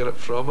try and get it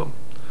from him.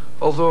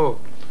 Although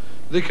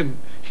they can,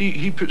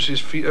 he puts his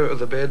feet out of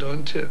the bed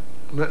onto it,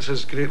 and that's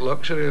his great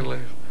luxury in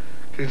life.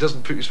 He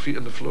doesn't put his feet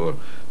on the floor.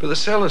 But the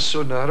cell is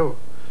so narrow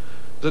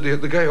that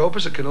the guy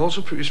opposite can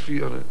also put his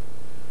feet on it,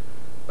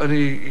 and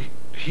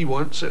he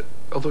wants it,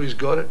 although he's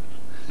got it.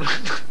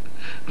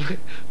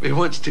 He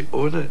wants to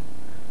own it,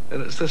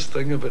 and it's this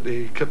thing about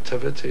the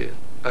captivity and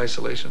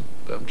isolation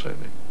that I'm trying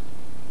to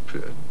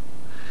put in.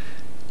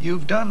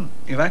 You've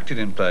acted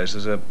in plays.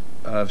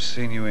 I've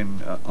seen you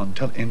in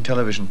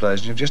television plays,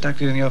 and you've just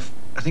acted in your,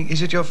 I think,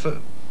 is it your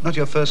not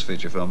your first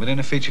feature film, but in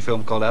a feature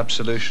film called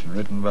Absolution,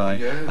 written by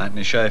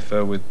Anthony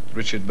Schaefer with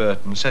Richard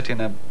Burton, set in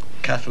a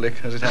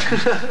Catholic, as it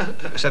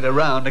happens, set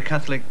around a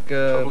Catholic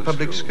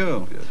public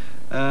school.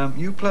 Yeah.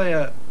 You play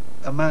a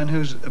man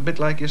who's a bit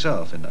like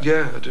yourself in that.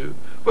 Yeah, I do.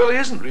 Well, he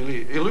isn't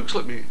really. He looks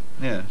like me.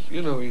 Yeah.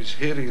 You know, he's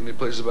hairy and he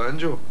plays the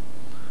banjo.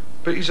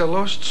 But he's a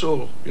lost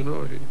soul, you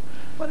know.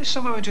 Well, it's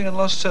somewhere between a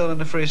lost soul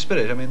and a free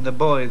spirit. I mean, the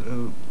boy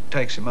who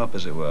takes him up,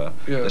 as it were,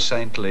 the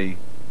saintly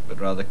but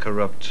rather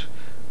corrupt,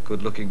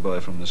 good-looking boy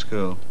from the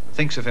school,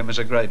 thinks of him as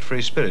a great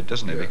free spirit,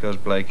 doesn't he? Because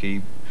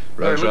Blakey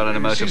rides around on a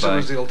motorbike. He sees him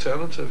as the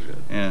alternative,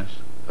 Yes.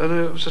 And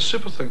it was a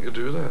super thing to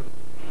do that.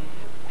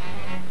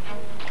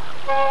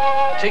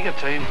 Take your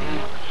time.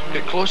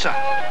 Get closer.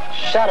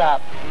 Shut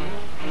up.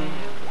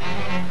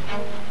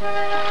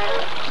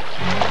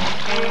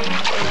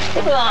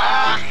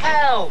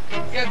 Hell!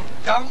 You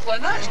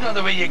dumpling, that's not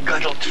the way you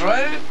guddle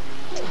trout.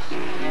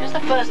 It's the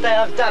first day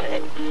I've done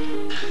it.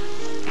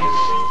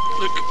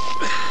 Look,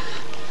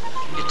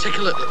 you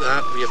tickle it like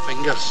that with your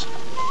fingers.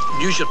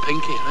 Use your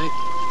pinky, right?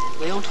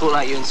 We all talk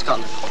like you in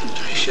Scotland.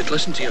 You should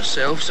listen to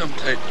yourself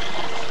sometime.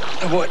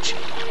 Now watch.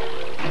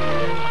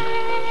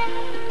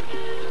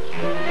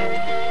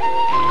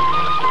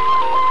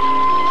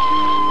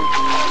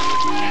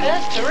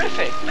 That's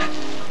terrific.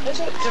 That's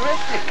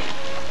terrific.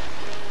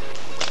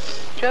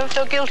 Do you ever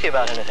feel guilty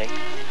about anything?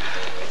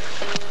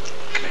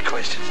 What kind of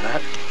question's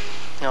that?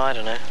 No, I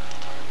don't know.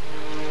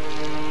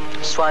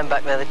 Swine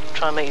back there, they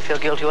try and make you feel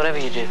guilty whatever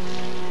you do.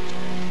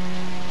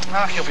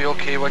 Ah, you'll be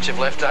okay once you've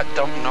left that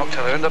dump and knocked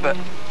around a bit.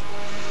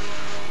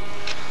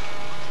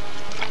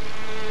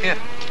 Here.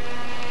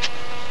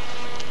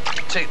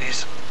 Take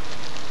these.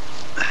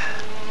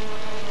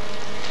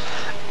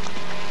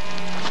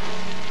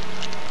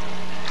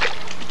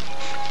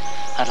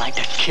 I'd like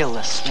to kill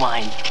the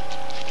swine.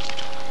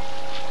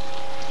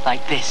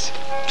 Like this.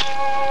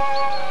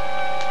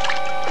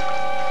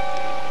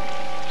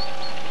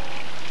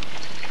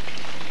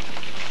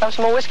 Have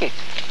some more whiskey.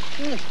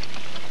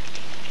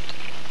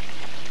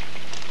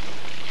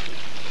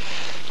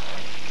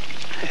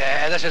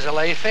 Yeah, this is a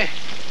life, eh? A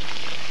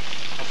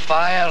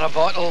fire, a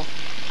bottle,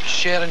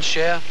 share and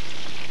share.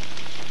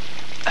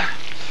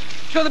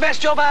 You know the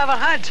best job I ever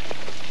had?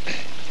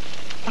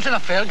 I was in a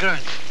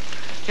fairground.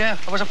 Yeah,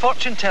 I was a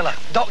fortune teller,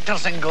 Dr.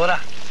 Zingora.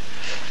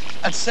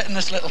 I'd sit in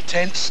this little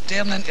tent,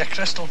 staring into a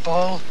crystal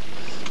ball,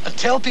 and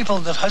tell people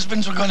their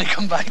husbands were going to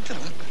come back to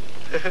them.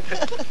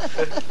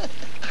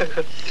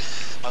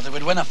 Well, they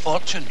would win a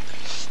fortune.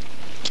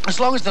 As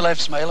long as they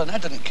left smiling, I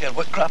didn't care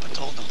what crap I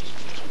told them.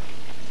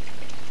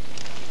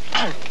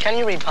 Can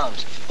you read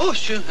palms? Oh,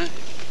 sure.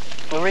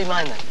 Well, read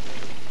mine then.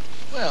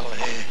 Well,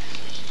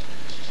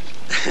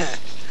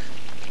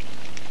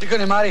 you're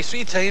going to marry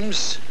 3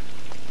 times,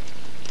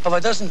 have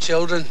a dozen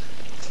children,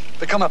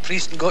 become a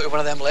priest and go to one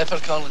of them leper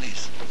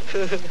colonies.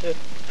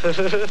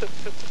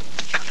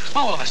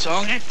 Oh, well, a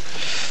song, eh?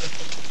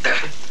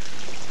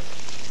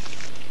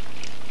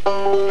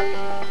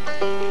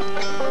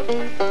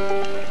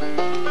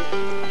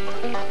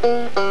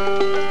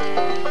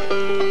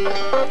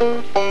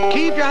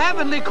 Keep your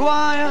heavenly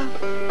choir.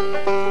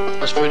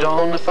 There's food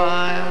on the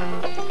fire.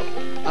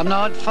 I'm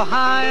not for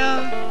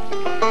hire.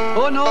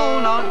 Oh no,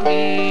 not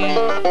me.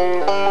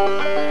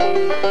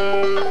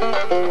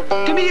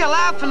 Give me a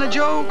laugh and a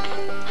joke.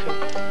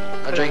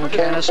 A drink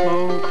and a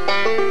smoke.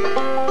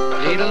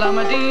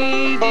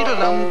 Dee-da-lum-a-dee,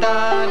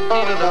 dee-da-lum-da,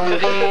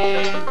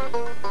 dee-da-lum-dee.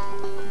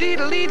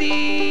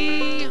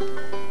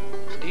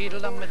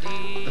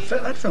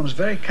 That film's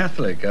very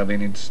Catholic. I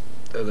mean, it's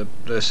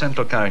the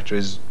central character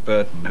is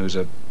Burton, who's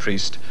a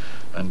priest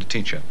and a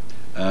teacher,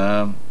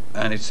 and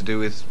it's to do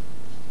with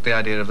the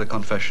idea of the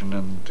confession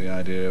and the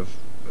idea of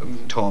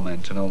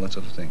torment and all that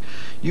sort of thing.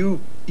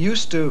 You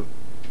used to.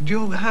 Do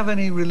you have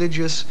any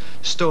religious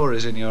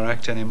stories in your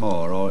act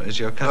anymore, or is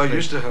your Catholic... I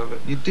used to have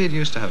it. You did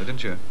used to have it,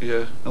 didn't you?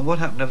 Yeah. And what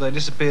happened? Have they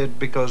disappeared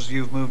because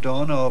you've moved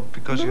on, or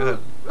because you had...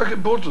 I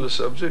get bored with the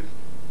subject.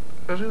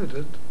 I really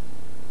did.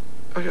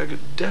 I get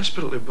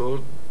desperately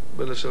bored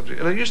with the subject.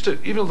 And I used to,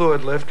 even though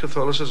I'd left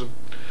Catholicism,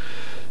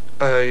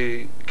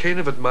 I kind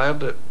of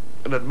admired it,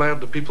 and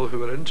admired the people who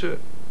were into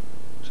it.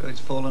 So it's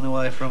fallen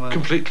away from a...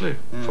 Completely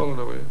fallen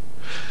away.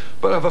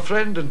 But I have a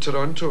friend in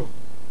Toronto,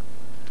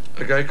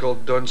 a guy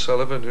called Don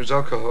Sullivan, who's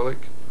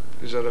alcoholic.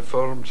 He's a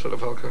reformed sort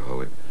of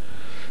alcoholic.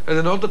 And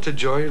in order to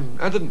join,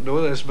 I didn't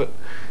know this, but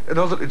in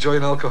order to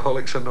join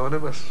Alcoholics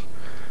Anonymous,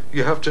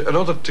 you have to, in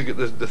order to get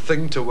the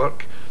thing to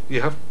work,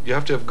 you have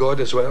to have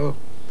God as well.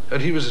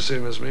 And he was the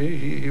same as me.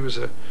 He was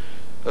a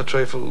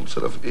trifle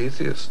sort of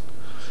atheist.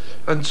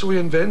 And so he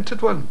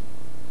invented one.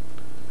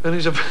 And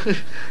he's a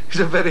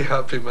very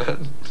happy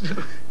man.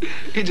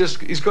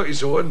 He's got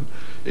his own.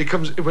 He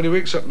comes, when he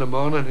wakes up in the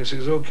morning, he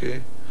says,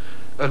 okay,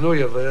 I know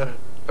you're there.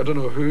 I don't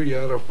know who you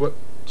are or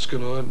what's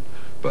going on,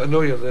 but I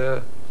know you're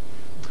there.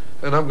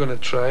 And I'm going to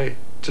try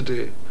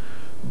today.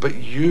 But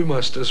you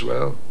must as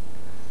well.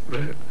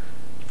 Right?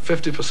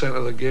 50%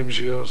 of the game's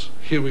yours.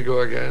 Here we go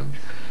again.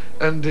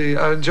 And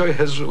I enjoy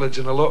his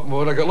religion a lot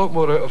more. I got a lot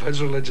more out of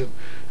his religion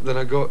than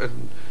I got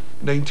in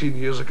 19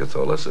 years of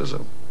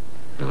Catholicism.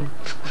 You know?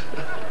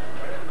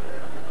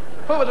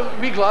 What about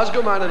a wee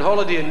Glasgow man on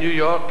holiday in New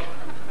York?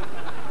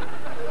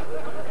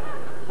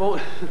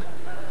 Walking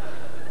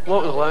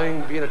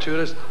along, being a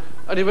tourist,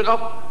 and he went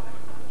up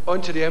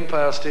onto the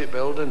Empire State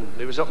Building.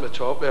 He was up on the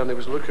top there, and he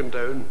was looking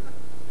down.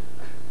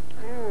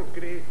 Oh,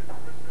 great.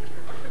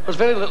 There's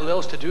very little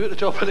else to do at the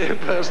top of the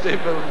Empire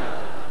State Building.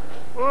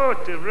 Oh,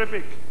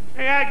 terrific.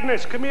 Hey,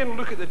 Agnes, come here and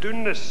look at the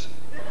dunness.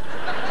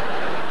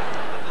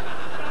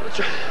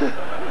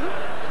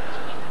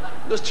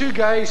 There's two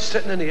guys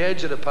sitting on the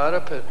edge of the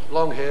parapet,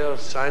 long hair,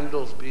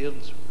 sandals,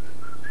 beards,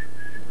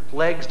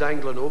 legs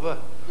dangling over.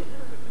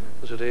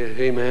 I said,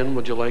 hey man,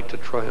 would you like to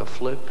try a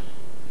flip?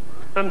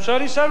 I'm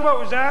sorry, sir, what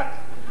was that?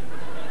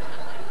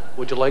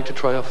 Would you like to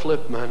try a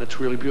flip, man? It's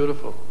really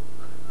beautiful.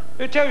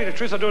 To tell you the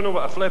truth, I don't know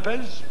what a flip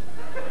is.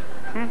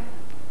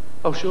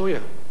 I'll show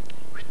you.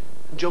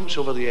 Jumps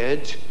over the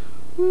edge.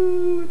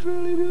 Ooh, it's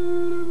really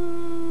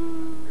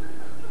beautiful.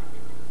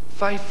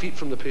 5 feet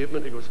from the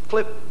pavement, he goes,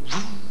 flip.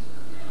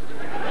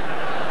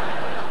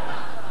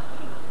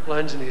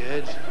 Lands on the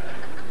edge.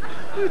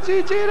 How'd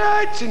you do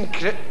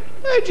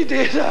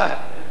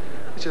that?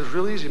 He says,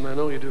 real easy, man.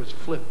 All you do is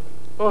flip.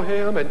 Oh,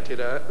 hey, I'm into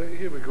that. Right,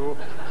 here we go.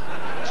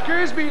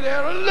 Excuse me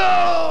there.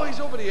 No, he's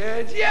over the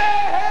edge.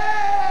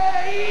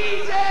 Yeah,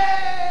 easy.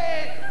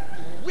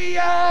 We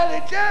are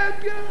the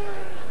champions.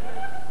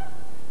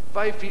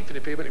 5 feet from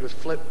the pavement, he goes,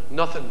 flip.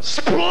 Nothing.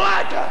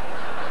 Splatter.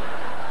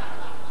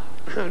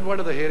 And one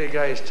of the hairy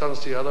guys turns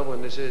to the other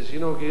one and says, you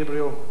know,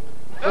 Gabriel,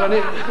 for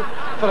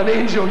an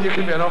angel, you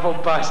can be an awful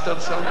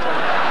bastard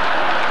sometimes.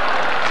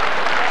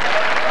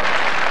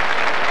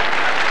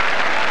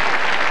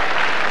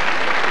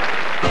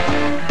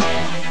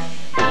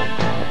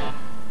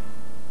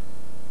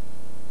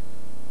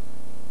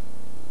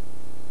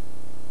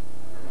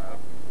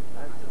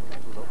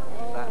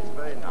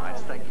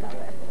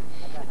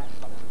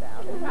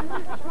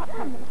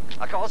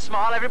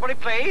 Smile, everybody,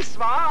 please.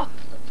 Smile.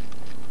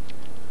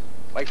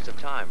 Waste of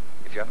time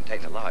if you haven't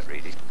taken the light,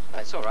 really.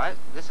 That's all right.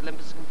 This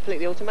Olympus is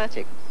completely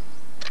automatic.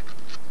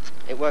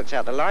 It works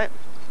out the light,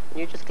 and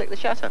you just click the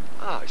shutter.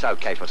 Oh, it's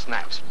okay for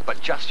snaps,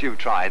 but just you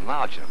try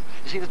enlarging them.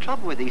 You see, the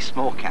trouble with these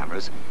small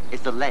cameras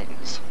is the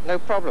lens. No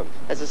problem.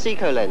 There's a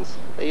Seiko lens.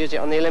 They use it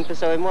on the Olympus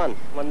OM1,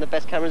 one of the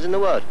best cameras in the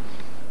world.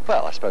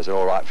 Well, I suppose they're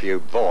all right for you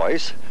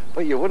boys,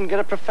 but you wouldn't get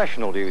a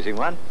professional using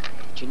one.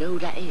 Do you know who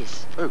that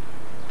is? Who?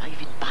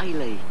 David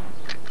Bailey.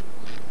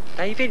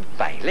 David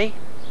Bailey?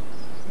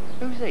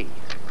 Who's he?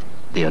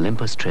 The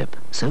Olympus Trip.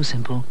 So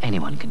simple,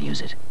 anyone can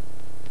use it.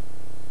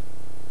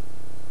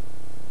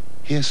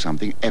 Here's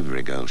something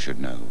every girl should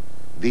know.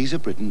 These are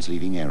Britain's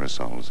leading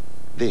aerosols.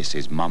 This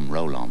is Mum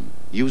Roll-On.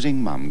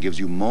 Using Mum gives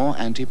you more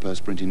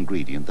antiperspirant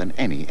ingredient than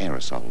any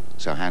aerosol.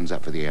 So hands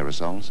up for the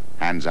aerosols.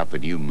 Hands up for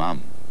new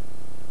Mum.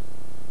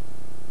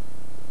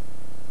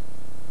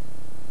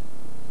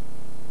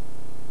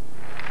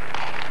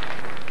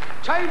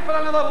 Time for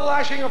another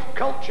lashing of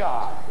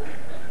culture.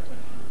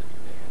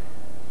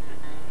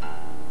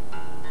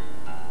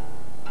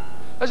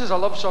 This is a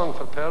love song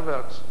for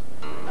perverts.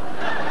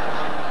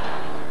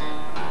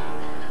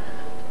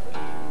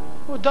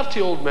 Well,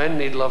 dirty old men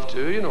need love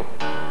too, you know.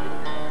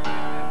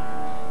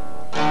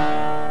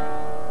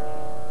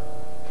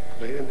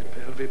 Right in the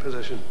pervy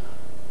position.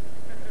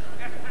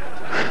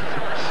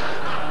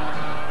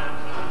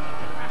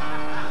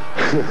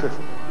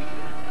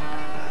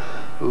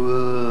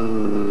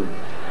 Whoa.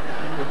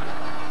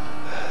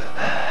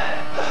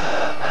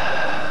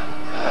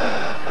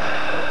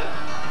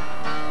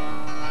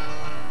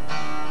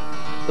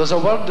 There's a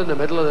word in the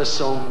middle of this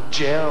song,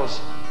 Gers,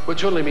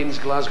 which only means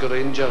Glasgow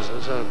Rangers.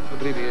 It's an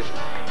abbreviation.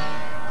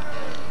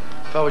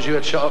 If I was you,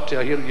 I'd shut up till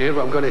I hear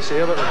what I'm going to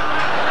say about them.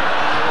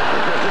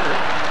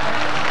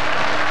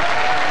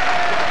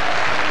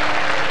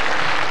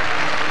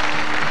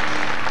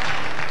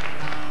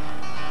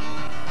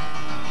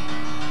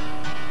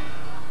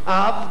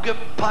 I've got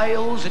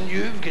piles and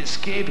you've got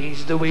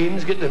scabies. The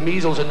wains get the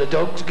measles and the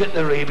dogs get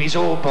the rabies.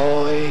 Oh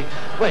boy,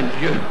 when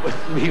you're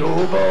with me,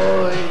 oh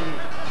boy.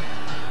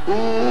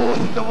 Oh,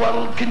 the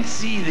world can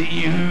see that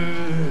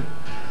you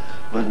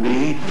were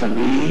made for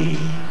me.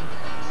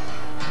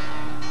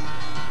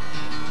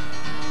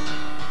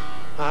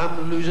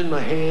 I'm losing my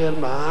hair,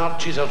 my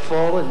arches are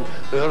falling.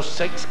 There's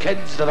 6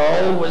 kids,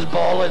 they're always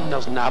bawling.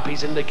 There's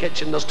nappies in the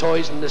kitchen, there's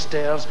toys in the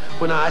stairs.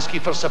 When I ask you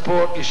for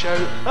support, you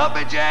shout, up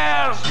my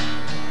Gers!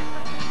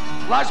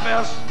 Last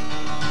verse.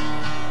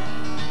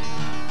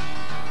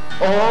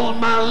 All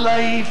my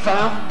life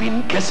I've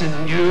been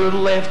kissing your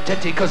left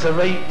titty 'cause the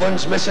right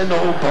one's missing,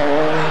 oh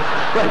boy.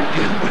 When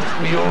you're with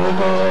me, oh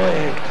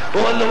boy.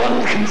 All the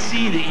world can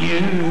see that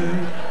you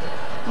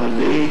were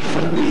made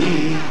for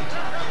me.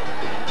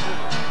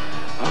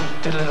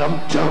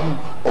 Dum-dum-dum,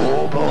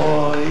 oh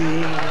boy.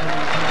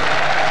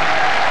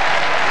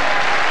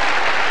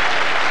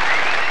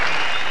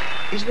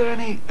 Is there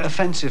any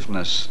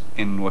offensiveness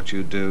in what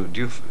you do?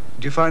 Do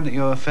you find that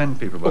you offend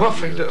people? Oh, I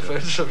find it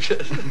offensive,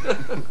 yes.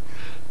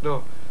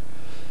 No.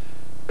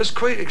 It's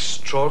quite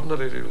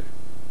extraordinary, really.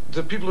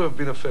 The people who have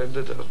been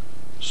offended are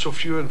so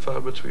few and far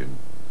between.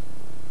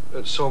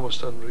 It's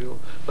almost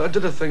unreal. I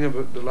did a thing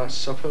about the Last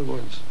Supper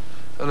once,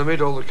 and I made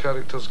all the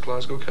characters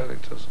Glasgow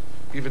characters,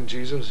 even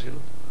Jesus, you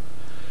know.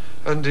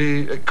 And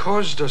it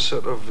caused a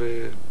sort of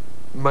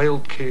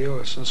mild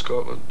chaos in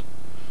Scotland.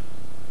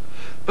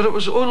 But it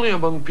was only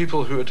among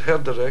people who had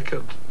heard the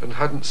record and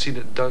hadn't seen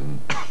it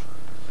done.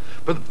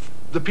 But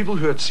the people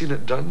who had seen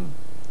it done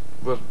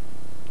were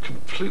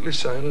completely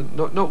silent,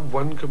 not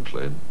one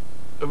complaint.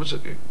 It was a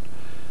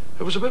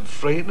bit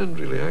frightening,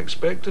 really. I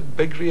expected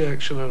big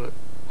reaction on it.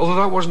 Although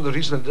that wasn't the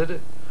reason I did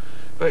it.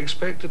 I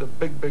expected a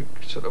big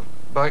sort of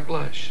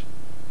backlash,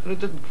 and it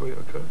didn't quite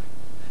occur.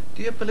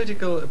 Do your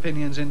political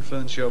opinions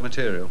influence your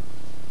material?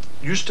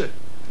 Used to.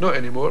 Not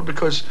anymore,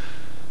 because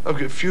I've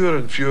got fewer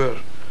and fewer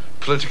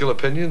political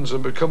opinions.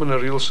 I'm becoming a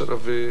real sort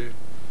of a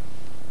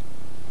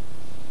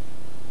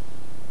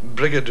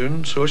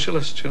brigadoon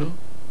socialist, you know.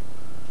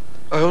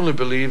 I only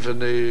believe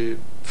in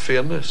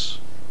fairness.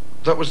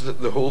 That was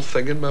the whole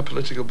thing in my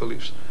political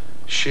beliefs.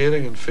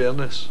 Sharing and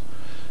fairness.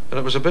 And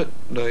it was a bit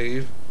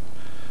naive.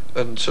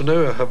 And so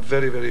now I have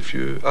very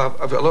few. I've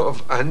got a lot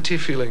of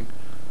anti-feeling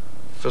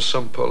for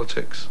some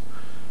politics.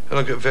 And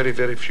I've got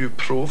very few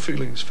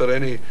pro-feelings for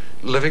any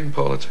living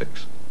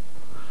politics.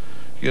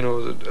 You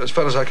know, as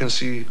far as I can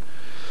see,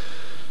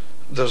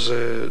 there's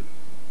a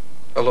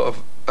lot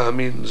of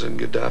Amins and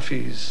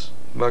Gaddafis,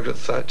 Margaret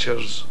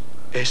Thatcher's,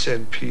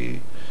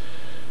 SNP,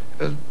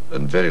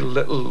 and very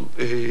little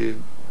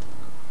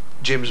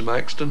James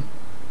Maxton.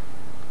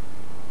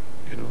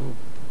 You know,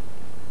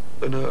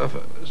 and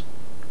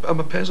I'm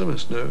a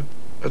pessimist now.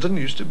 I didn't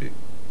used to be.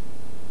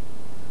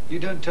 You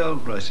don't tell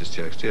racist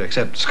jokes, do you?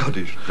 Except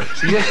Scottish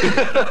racist. Yeah.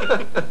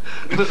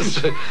 That's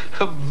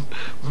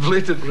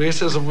blatant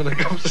racism when it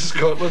comes to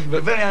Scotland.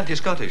 But very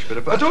anti-Scottish, but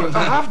apart from that...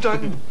 I have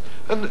done,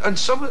 and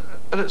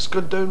it's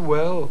gone down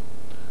well.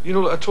 You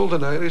know, I told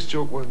an Irish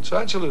joke once.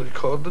 I actually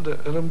recorded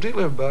it, and I'm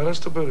deeply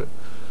embarrassed about it.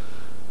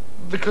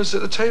 Because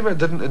at the time I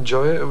didn't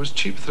enjoy it. It was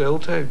cheap thrill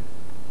time.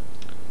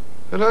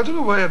 And I don't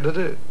know why I did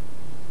it.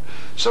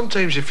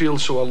 Sometimes you feel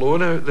so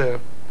alone out there,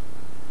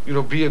 you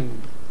know,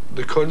 being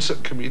the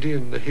concert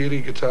comedian, the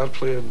hairy guitar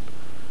playing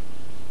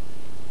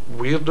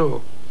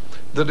weirdo,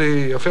 that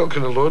I felt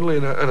kind of lonely,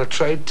 and I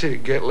tried to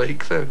get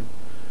like them.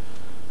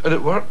 And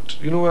it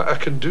worked. You know, I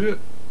can do it.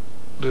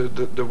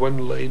 The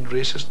one-line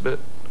racist bit.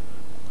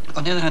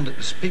 On the other hand,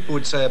 people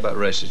would say about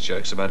racist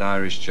jokes, about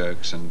Irish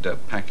jokes and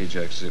packy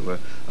jokes, as it were,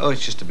 oh,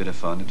 it's just a bit of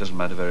fun, it doesn't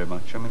matter very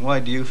much. I mean,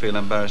 why do you feel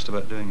embarrassed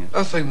about doing it?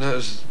 I think that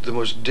is the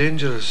most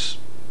dangerous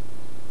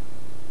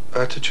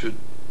attitude.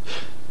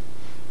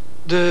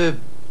 The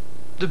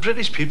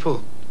British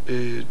people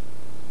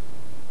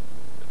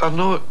are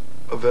not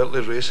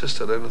overtly racist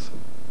or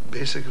anything,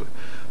 basically.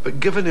 But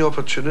given the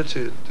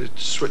opportunity, they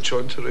switch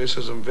on to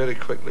racism very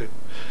quickly.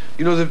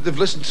 You know, they've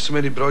listened to so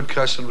many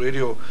broadcasts on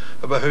radio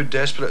about how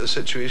desperate the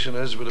situation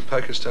is with the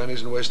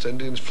Pakistanis and West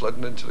Indians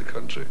flooding into the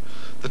country.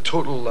 The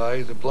total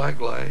lie, the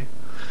black lie.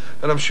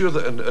 And I'm sure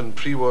that in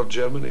pre-war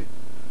Germany,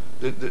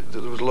 there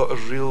was a lot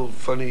of real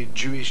funny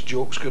Jewish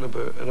jokes going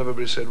about, and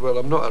everybody said, well,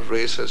 I'm not a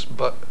racist,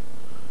 but,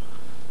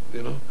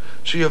 you know.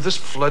 So you have this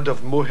flood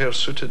of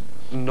mohair-suited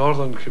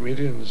northern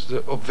comedians,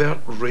 the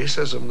overt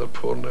racism they're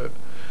pouring out,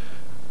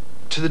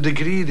 to the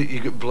degree that you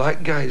get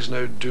black guys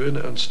now doing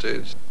it on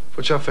stage,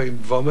 which I find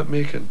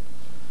vomit-making,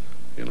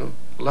 you know.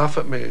 Laugh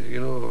at me, you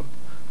know,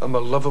 I'm a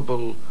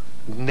lovable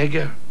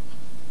nigger,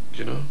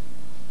 you know.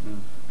 Yeah.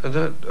 And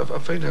that, I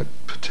find that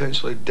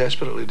potentially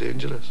desperately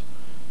dangerous.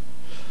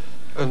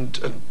 And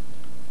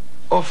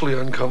awfully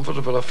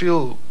uncomfortable. I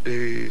feel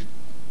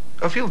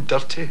I feel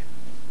dirty.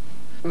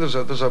 There's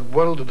a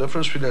world of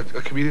difference between a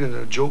comedian and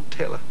a joke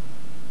teller.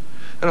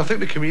 And I think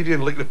the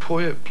comedian, like the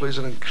poet, plays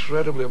an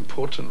incredibly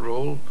important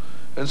role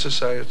in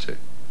society.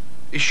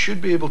 He should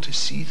be able to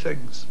see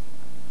things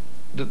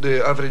that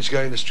the average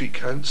guy in the street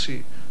can't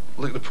see.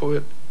 Like the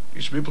poet, he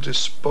should be able to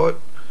spot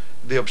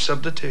the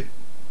absurdity.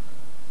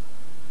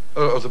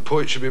 Or the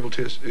poet should be able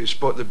to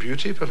spot the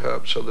beauty,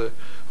 perhaps, or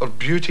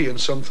beauty in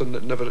something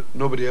that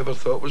nobody ever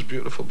thought was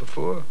beautiful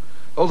before.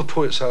 All the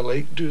poets I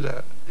like do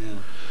that. Yeah.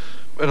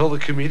 And all the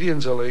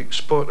comedians I like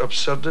spot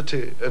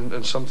absurdity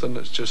in something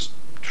that's just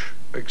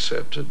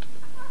accepted.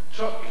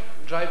 Truck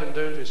driving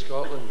down to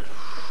Scotland.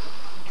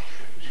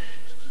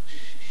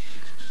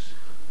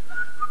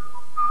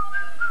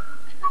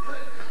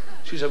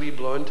 She's a wee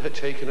blonde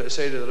hitchhiking at the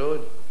side of the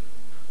road.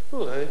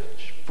 Oh, aye.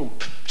 Boom.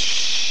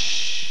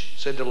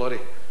 Said the lorry.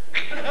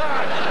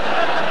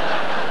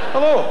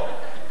 Hello.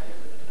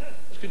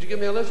 Could you give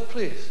me a lift,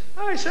 please?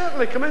 Aye,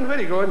 certainly. Come in. Where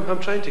are you going? I'm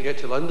trying to get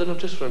to London. I've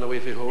just run away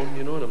from home,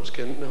 you know, and I'm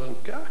skint. And I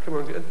went, come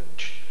on, get in.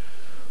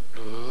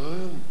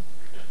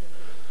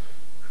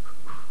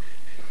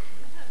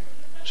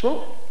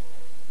 Smoke?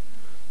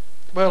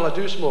 Well, I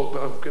do smoke,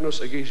 but I've got no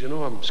ciggies, you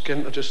know. I'm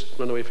skint. I just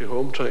run away from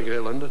home, trying to get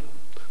to London.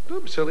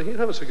 Don't be silly. Here,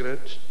 have a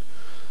cigarette.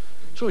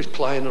 So he's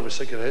plying her with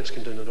cigarettes,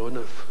 going down the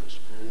road.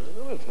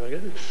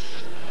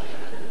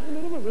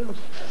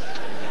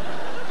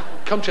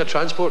 Come to a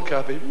transport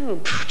cabbie.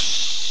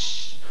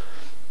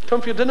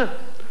 Come for your dinner.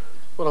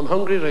 Well, I'm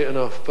hungry right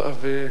enough, but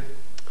I've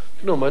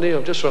no money.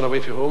 I've just run away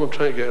from home. I'm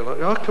trying to get it.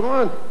 Oh, come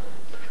on.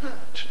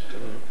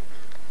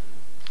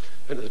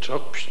 Into the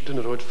truck, down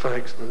the road,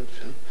 fags.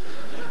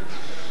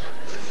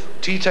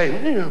 Tea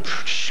time.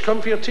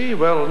 Come for your tea.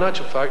 Well, in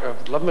actual fact,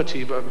 I'd love my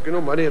tea, but I've got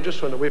no money. I've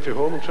just run away from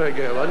home. I'm trying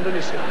to get to London,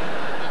 you see.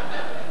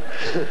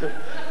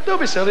 Don't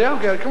be silly, I'll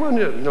get it. Come on,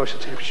 you. No, she'll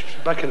take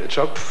back in the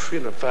truck.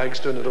 The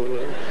fags down the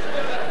road.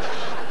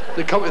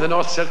 They come to the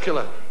North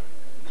Circular.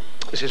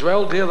 He says,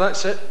 well, dear,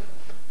 that's it.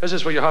 This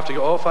is where you have to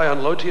get off. I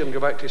unload here and go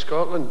back to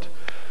Scotland.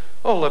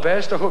 All the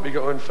best. I hope you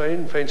get on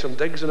fine. Find some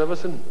digs and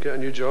everything. Get a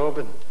new job.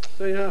 And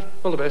there you are.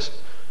 All the best.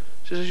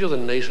 She says, you're the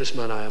nicest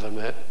man I ever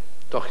met.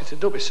 Doc, he said,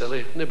 don't be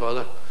silly. No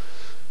bother.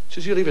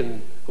 She says, I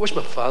wish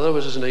my father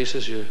was as nice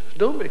as you.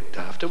 Don't be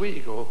daft. Away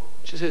you go.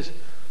 She says,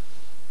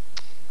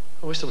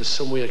 I wish there was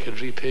some way I could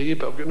repay you,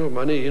 but I've got no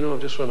money, you know.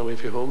 I've just run away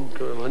from home,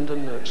 go to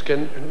London,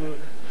 skint. You know.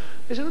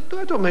 He said,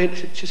 I don't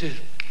mind. She says,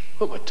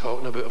 what am I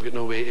talking about? I've got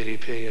no way to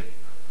repay you.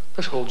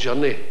 This whole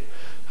journey,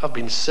 I've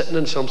been sitting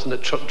in something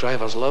that truck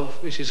drivers love.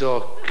 He says,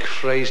 oh,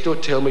 Christ,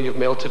 don't tell me you've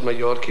melted my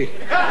Yorkie.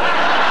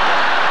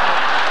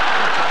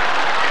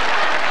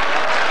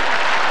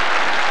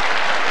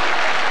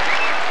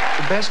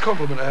 The best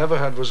compliment I ever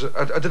had was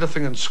I did a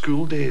thing in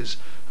school days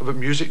about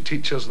music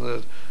teachers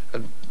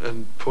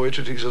and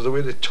poetry teachers, the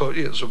way they taught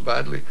you it so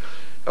badly.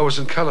 I was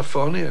in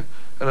California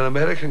and an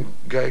American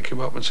guy came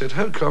up and said,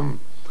 how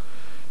come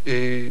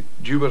you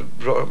were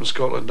brought up in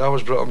Scotland, I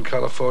was brought up in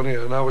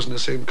California, and I was in the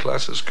same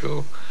class at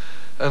school?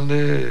 And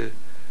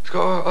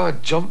I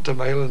jumped a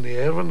mile in the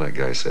air when that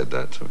guy said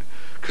that to me.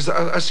 Because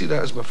I see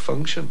that as my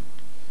function,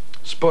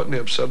 spotting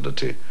the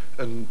absurdity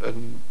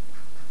in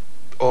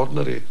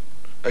ordinary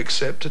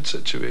accepted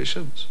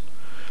situations.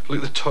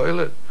 Like the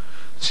toilet.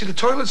 See, the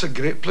toilet's a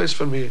great place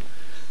for me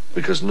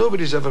because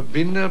nobody's ever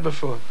been there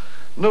before.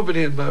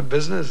 Nobody in my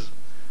business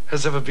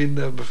has ever been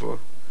there before.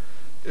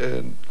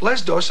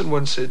 Les Dawson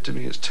once said to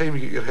me, it's time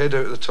you get your head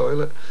out of the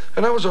toilet.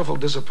 And I was awful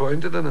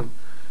disappointed in him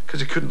because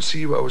he couldn't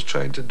see what I was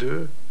trying to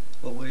do.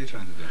 What were you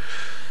trying to do?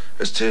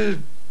 It's to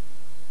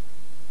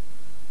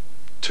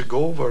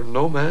go where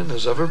no man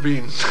has ever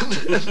been.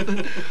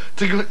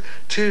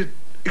 to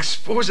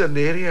expose an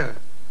area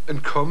in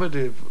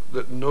comedy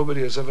that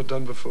nobody has ever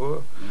done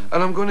before.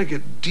 And I'm going to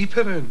get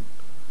deeper in,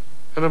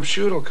 and I'm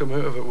sure I'll come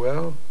out of it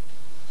well,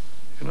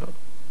 you know.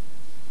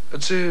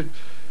 I'd say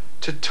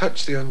to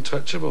touch the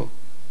untouchable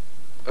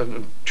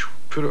and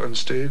put it on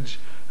stage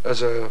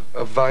as a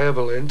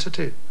viable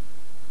entity.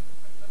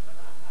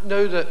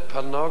 Now that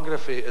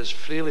pornography is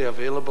freely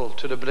available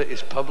to the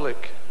British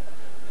public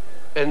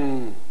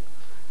in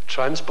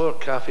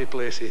transport cafe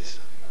places,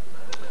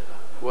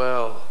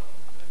 well,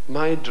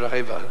 my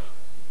driver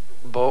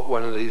bought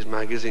one of these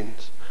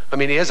magazines. I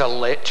mean, he is a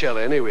lecturer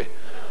anyway,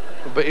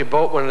 but he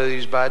bought one of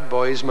these bad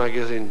boys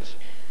magazines,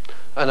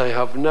 and I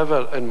have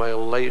never in my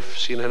life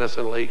seen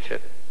anything like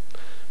it.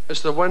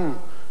 It's the one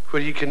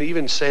where you can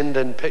even send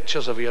in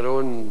pictures of your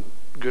own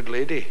good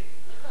lady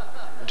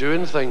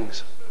doing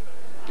things,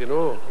 you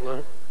know.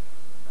 I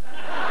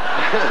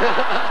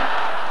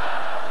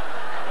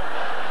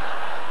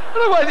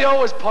don't know why they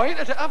always point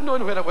at it. I've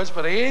known where it was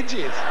for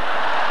ages.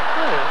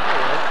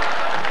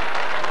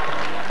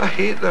 I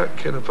hate that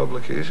kind of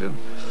publication.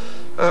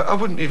 I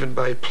wouldn't even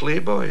buy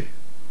Playboy.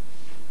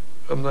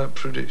 I'm that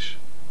prudish.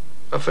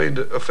 I find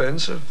it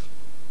offensive.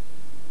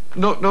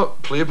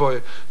 Not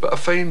Playboy, but I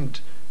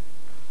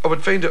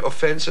would find it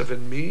offensive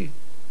in me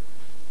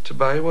to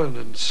buy one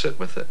and sit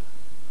with it.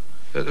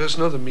 It's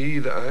not the me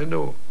that I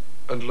know.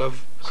 and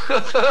live.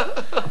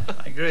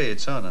 I agree,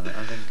 it's on, and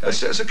I think...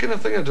 It's the kind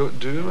of thing I don't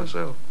do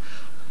myself.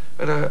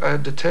 And I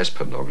detest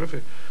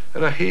pornography.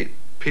 And I hate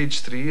page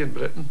 3 in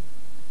Britain.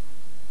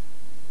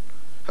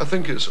 I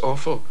think it's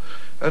awful.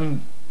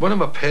 And one of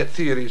my pet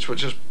theories,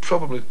 which is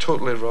probably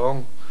totally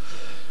wrong,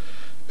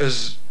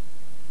 is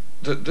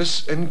that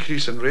this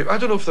increase in rape, I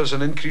don't know if there's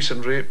an increase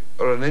in rape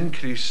or an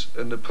increase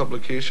in the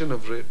publication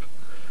of rape,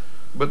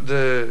 but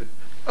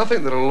I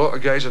think there are a lot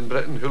of guys in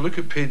Britain who look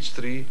at page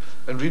 3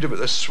 and read about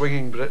this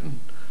swinging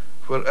Britain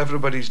where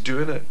everybody's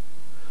doing it.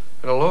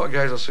 And a lot of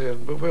guys are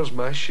saying, but where's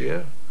my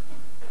share?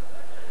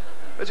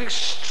 It's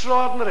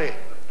extraordinary.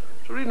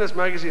 So reading this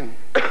magazine,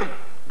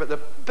 but the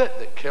bit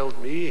that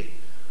killed me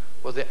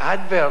were the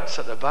adverts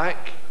at the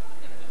back.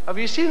 Have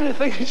you seen the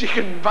things you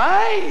can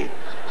buy?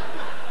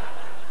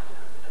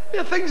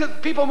 The things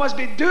that people must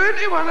be doing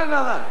to one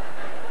another.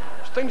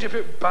 There's things you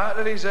put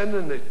batteries in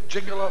and they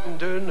jiggle up and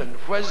down and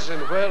whiz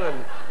and whir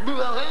and...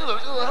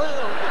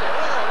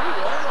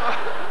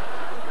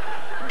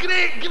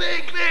 Great,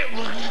 great, great.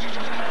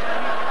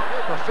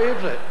 My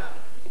favourite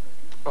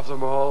of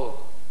them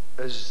all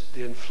is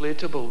the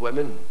inflatable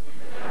women.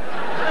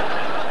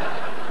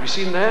 Have you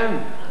seen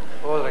them?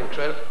 Oh, they're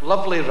incredible.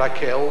 Lovely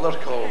Raquel, they're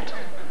called.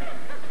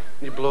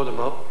 You blow them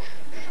up.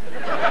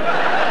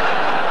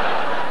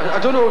 I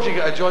don't know if you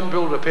get a John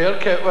Bull repair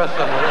kit with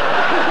them.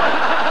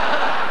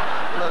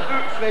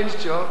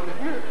 French job.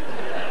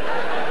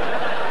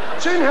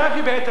 Soon have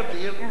you better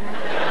dear.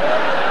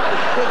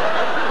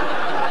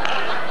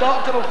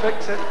 Doctor will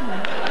fix it.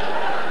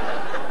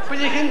 But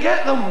you can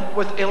get them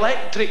with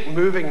electric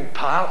moving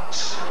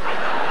parts.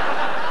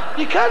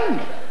 You can.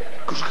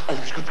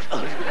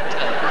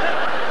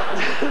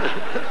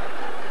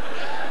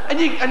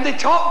 And they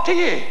talk to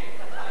you.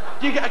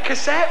 You get a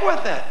cassette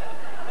with it.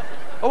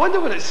 I wonder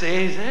what it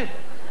says, eh?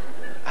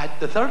 At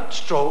the third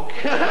stroke.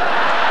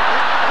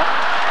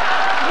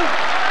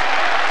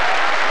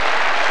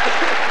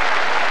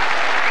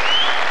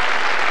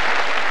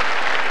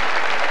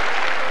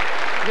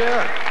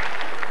 Yeah.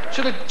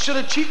 So the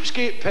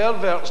cheapskate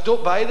perverts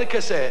don't buy the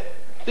cassette.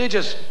 They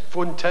just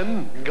phone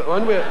Tim and get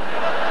on with it.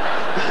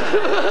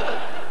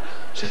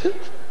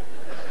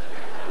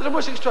 The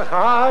most extra.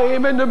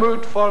 I'm in the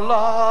mood for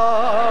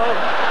love,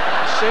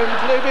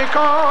 simply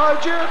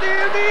because you're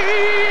near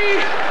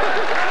me.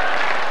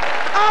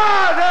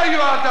 Ah, there you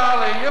are,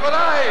 darling. You've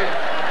arrived.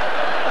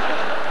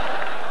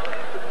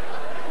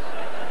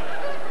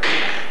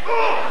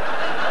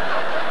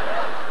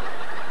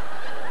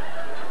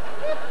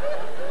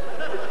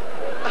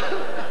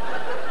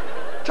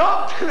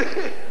 Talk to me.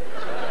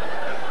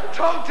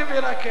 Talk to me,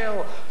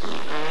 Raquel.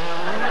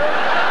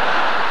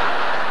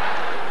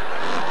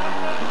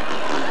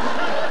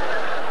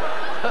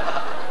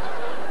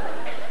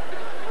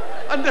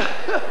 And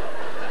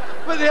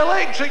but the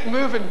electric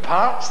moving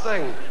parts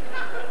thing,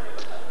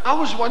 I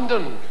was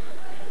wondering,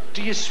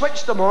 do you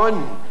switch them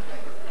on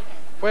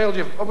while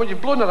when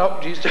you've blown it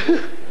up? You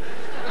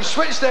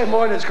switch them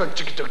on, it's going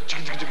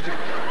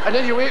and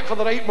then you wait for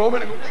the right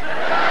moment.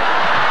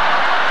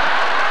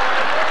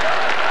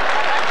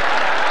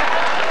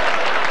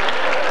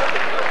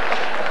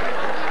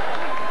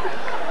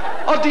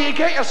 Or do you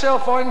get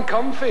yourself on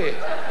comfy?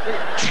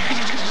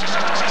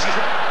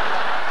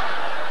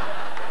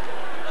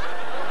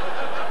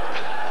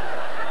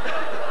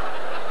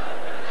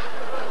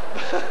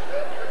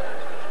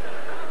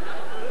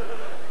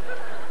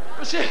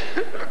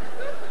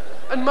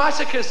 And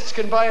masochists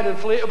can buy an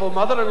inflatable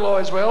mother-in-law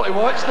as well to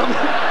watch them.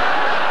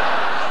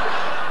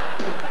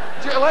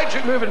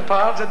 Electric moving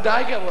parts, a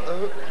dagger.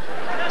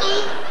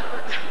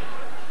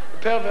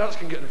 Perverts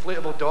can get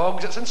inflatable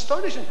dogs. It's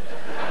astonishing.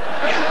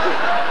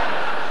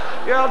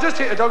 Yeah, I'll just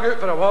take the dog out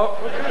for a walk.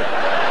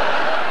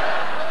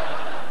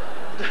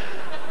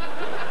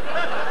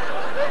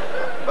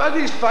 But I had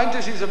these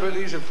fantasies about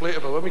these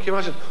inflatable women. Can you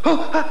imagine?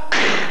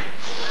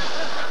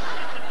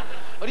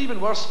 Or even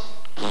worse.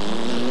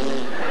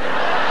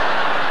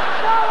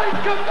 Darling,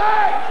 come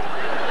back!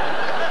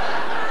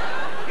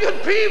 You're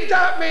peeved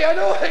at me, I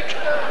know it.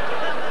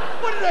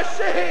 What did I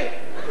say?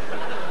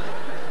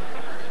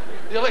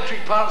 The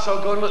electric parts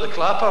all gone like the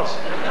clappers.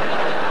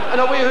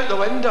 And away out the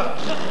window.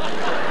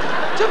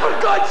 So for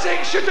God's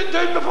sake, shoot it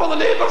down before the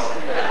neighbours.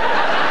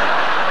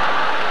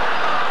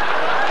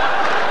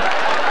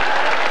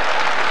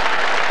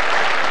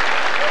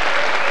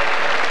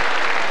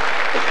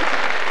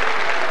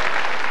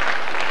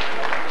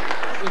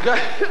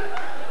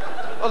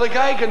 Or the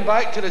guy going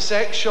back to the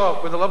sex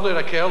shop with a lovely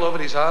Raquel over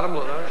his arm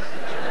like that.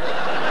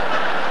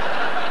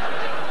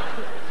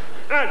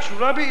 That's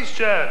rubbish,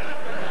 sir.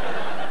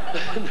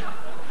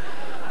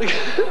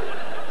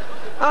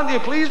 Aren't you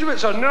pleased with it,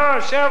 sir? No,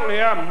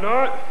 certainly I'm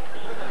not.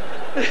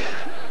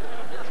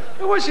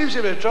 What seems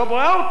to be the trouble?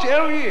 I'll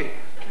tell you.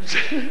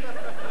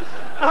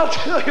 I'll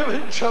tell you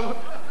about the trouble.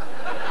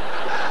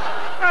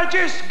 I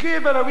just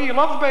gave her a wee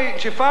love bite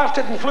and she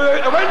farted and flew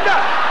out the window.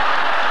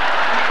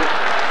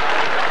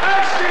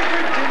 That's no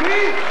good to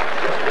me.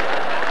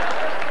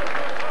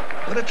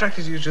 What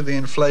attracted you to the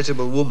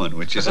inflatable woman,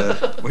 which is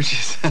a...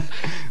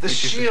 The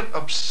sheer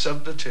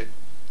absurdity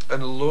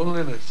and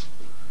loneliness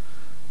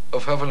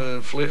of having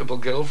an inflatable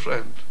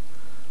girlfriend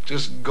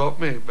just got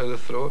me by the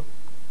throat.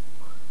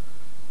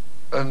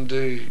 And,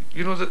 you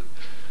know,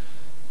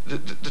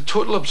 the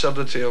total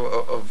absurdity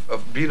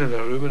of being in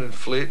a room and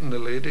inflating the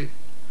lady.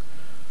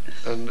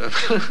 And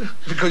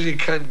because you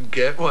can't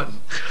get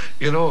one,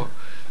 you know,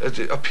 it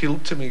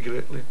appealed to me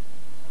greatly.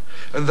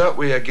 And that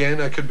way,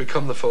 again, I could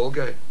become the fall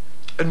guy.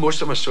 In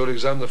most of my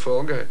stories, I'm the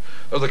fall guy.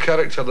 Or the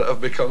character that I've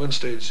become on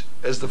stage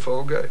is the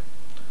fall guy.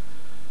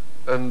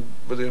 And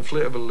with the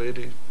inflatable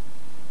lady,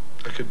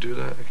 I could do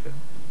that again.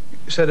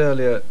 You said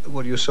earlier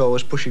what you saw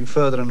was pushing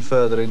further and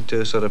further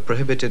into sort of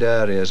prohibited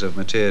areas of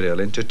material,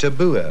 into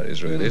taboo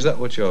areas, really. Is that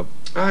what you're...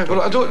 Aye, well,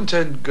 I don't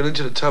intend going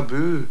into the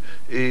taboo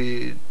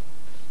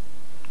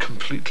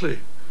completely.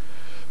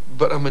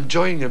 But I'm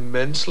enjoying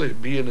immensely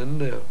being in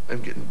there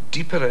and getting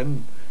deeper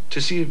in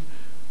to see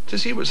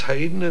what's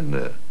hiding in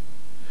there.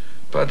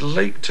 But I'd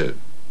like to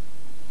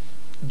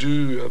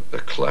do a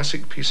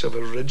classic piece of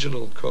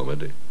original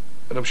comedy,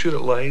 and I'm sure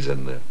it lies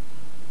in there.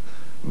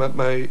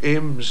 My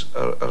aims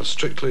are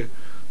strictly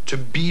to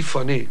be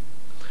funny,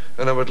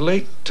 and I would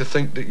like to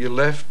think that you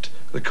left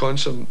the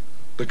concert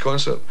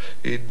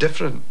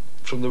different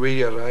from the way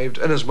you arrived,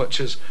 in as much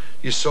as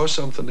you saw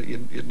something that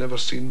you'd never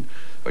seen,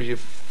 or you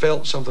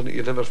felt something that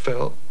you'd never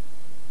felt,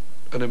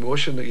 an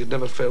emotion that you'd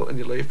never felt in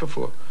your life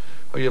before,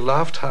 or you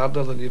laughed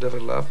harder than you'd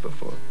ever laughed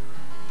before.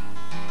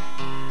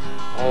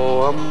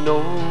 Oh, I'm no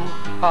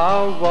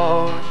I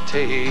want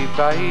to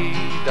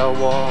bide a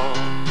wall.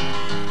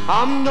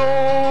 I'm no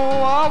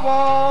I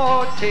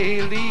want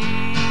to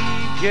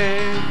leave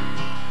you.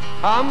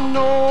 I'm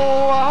no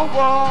I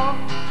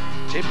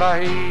want to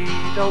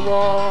bide a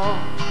wall.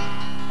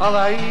 I'll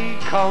I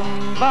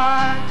come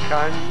back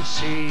and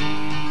see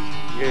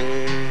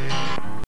you.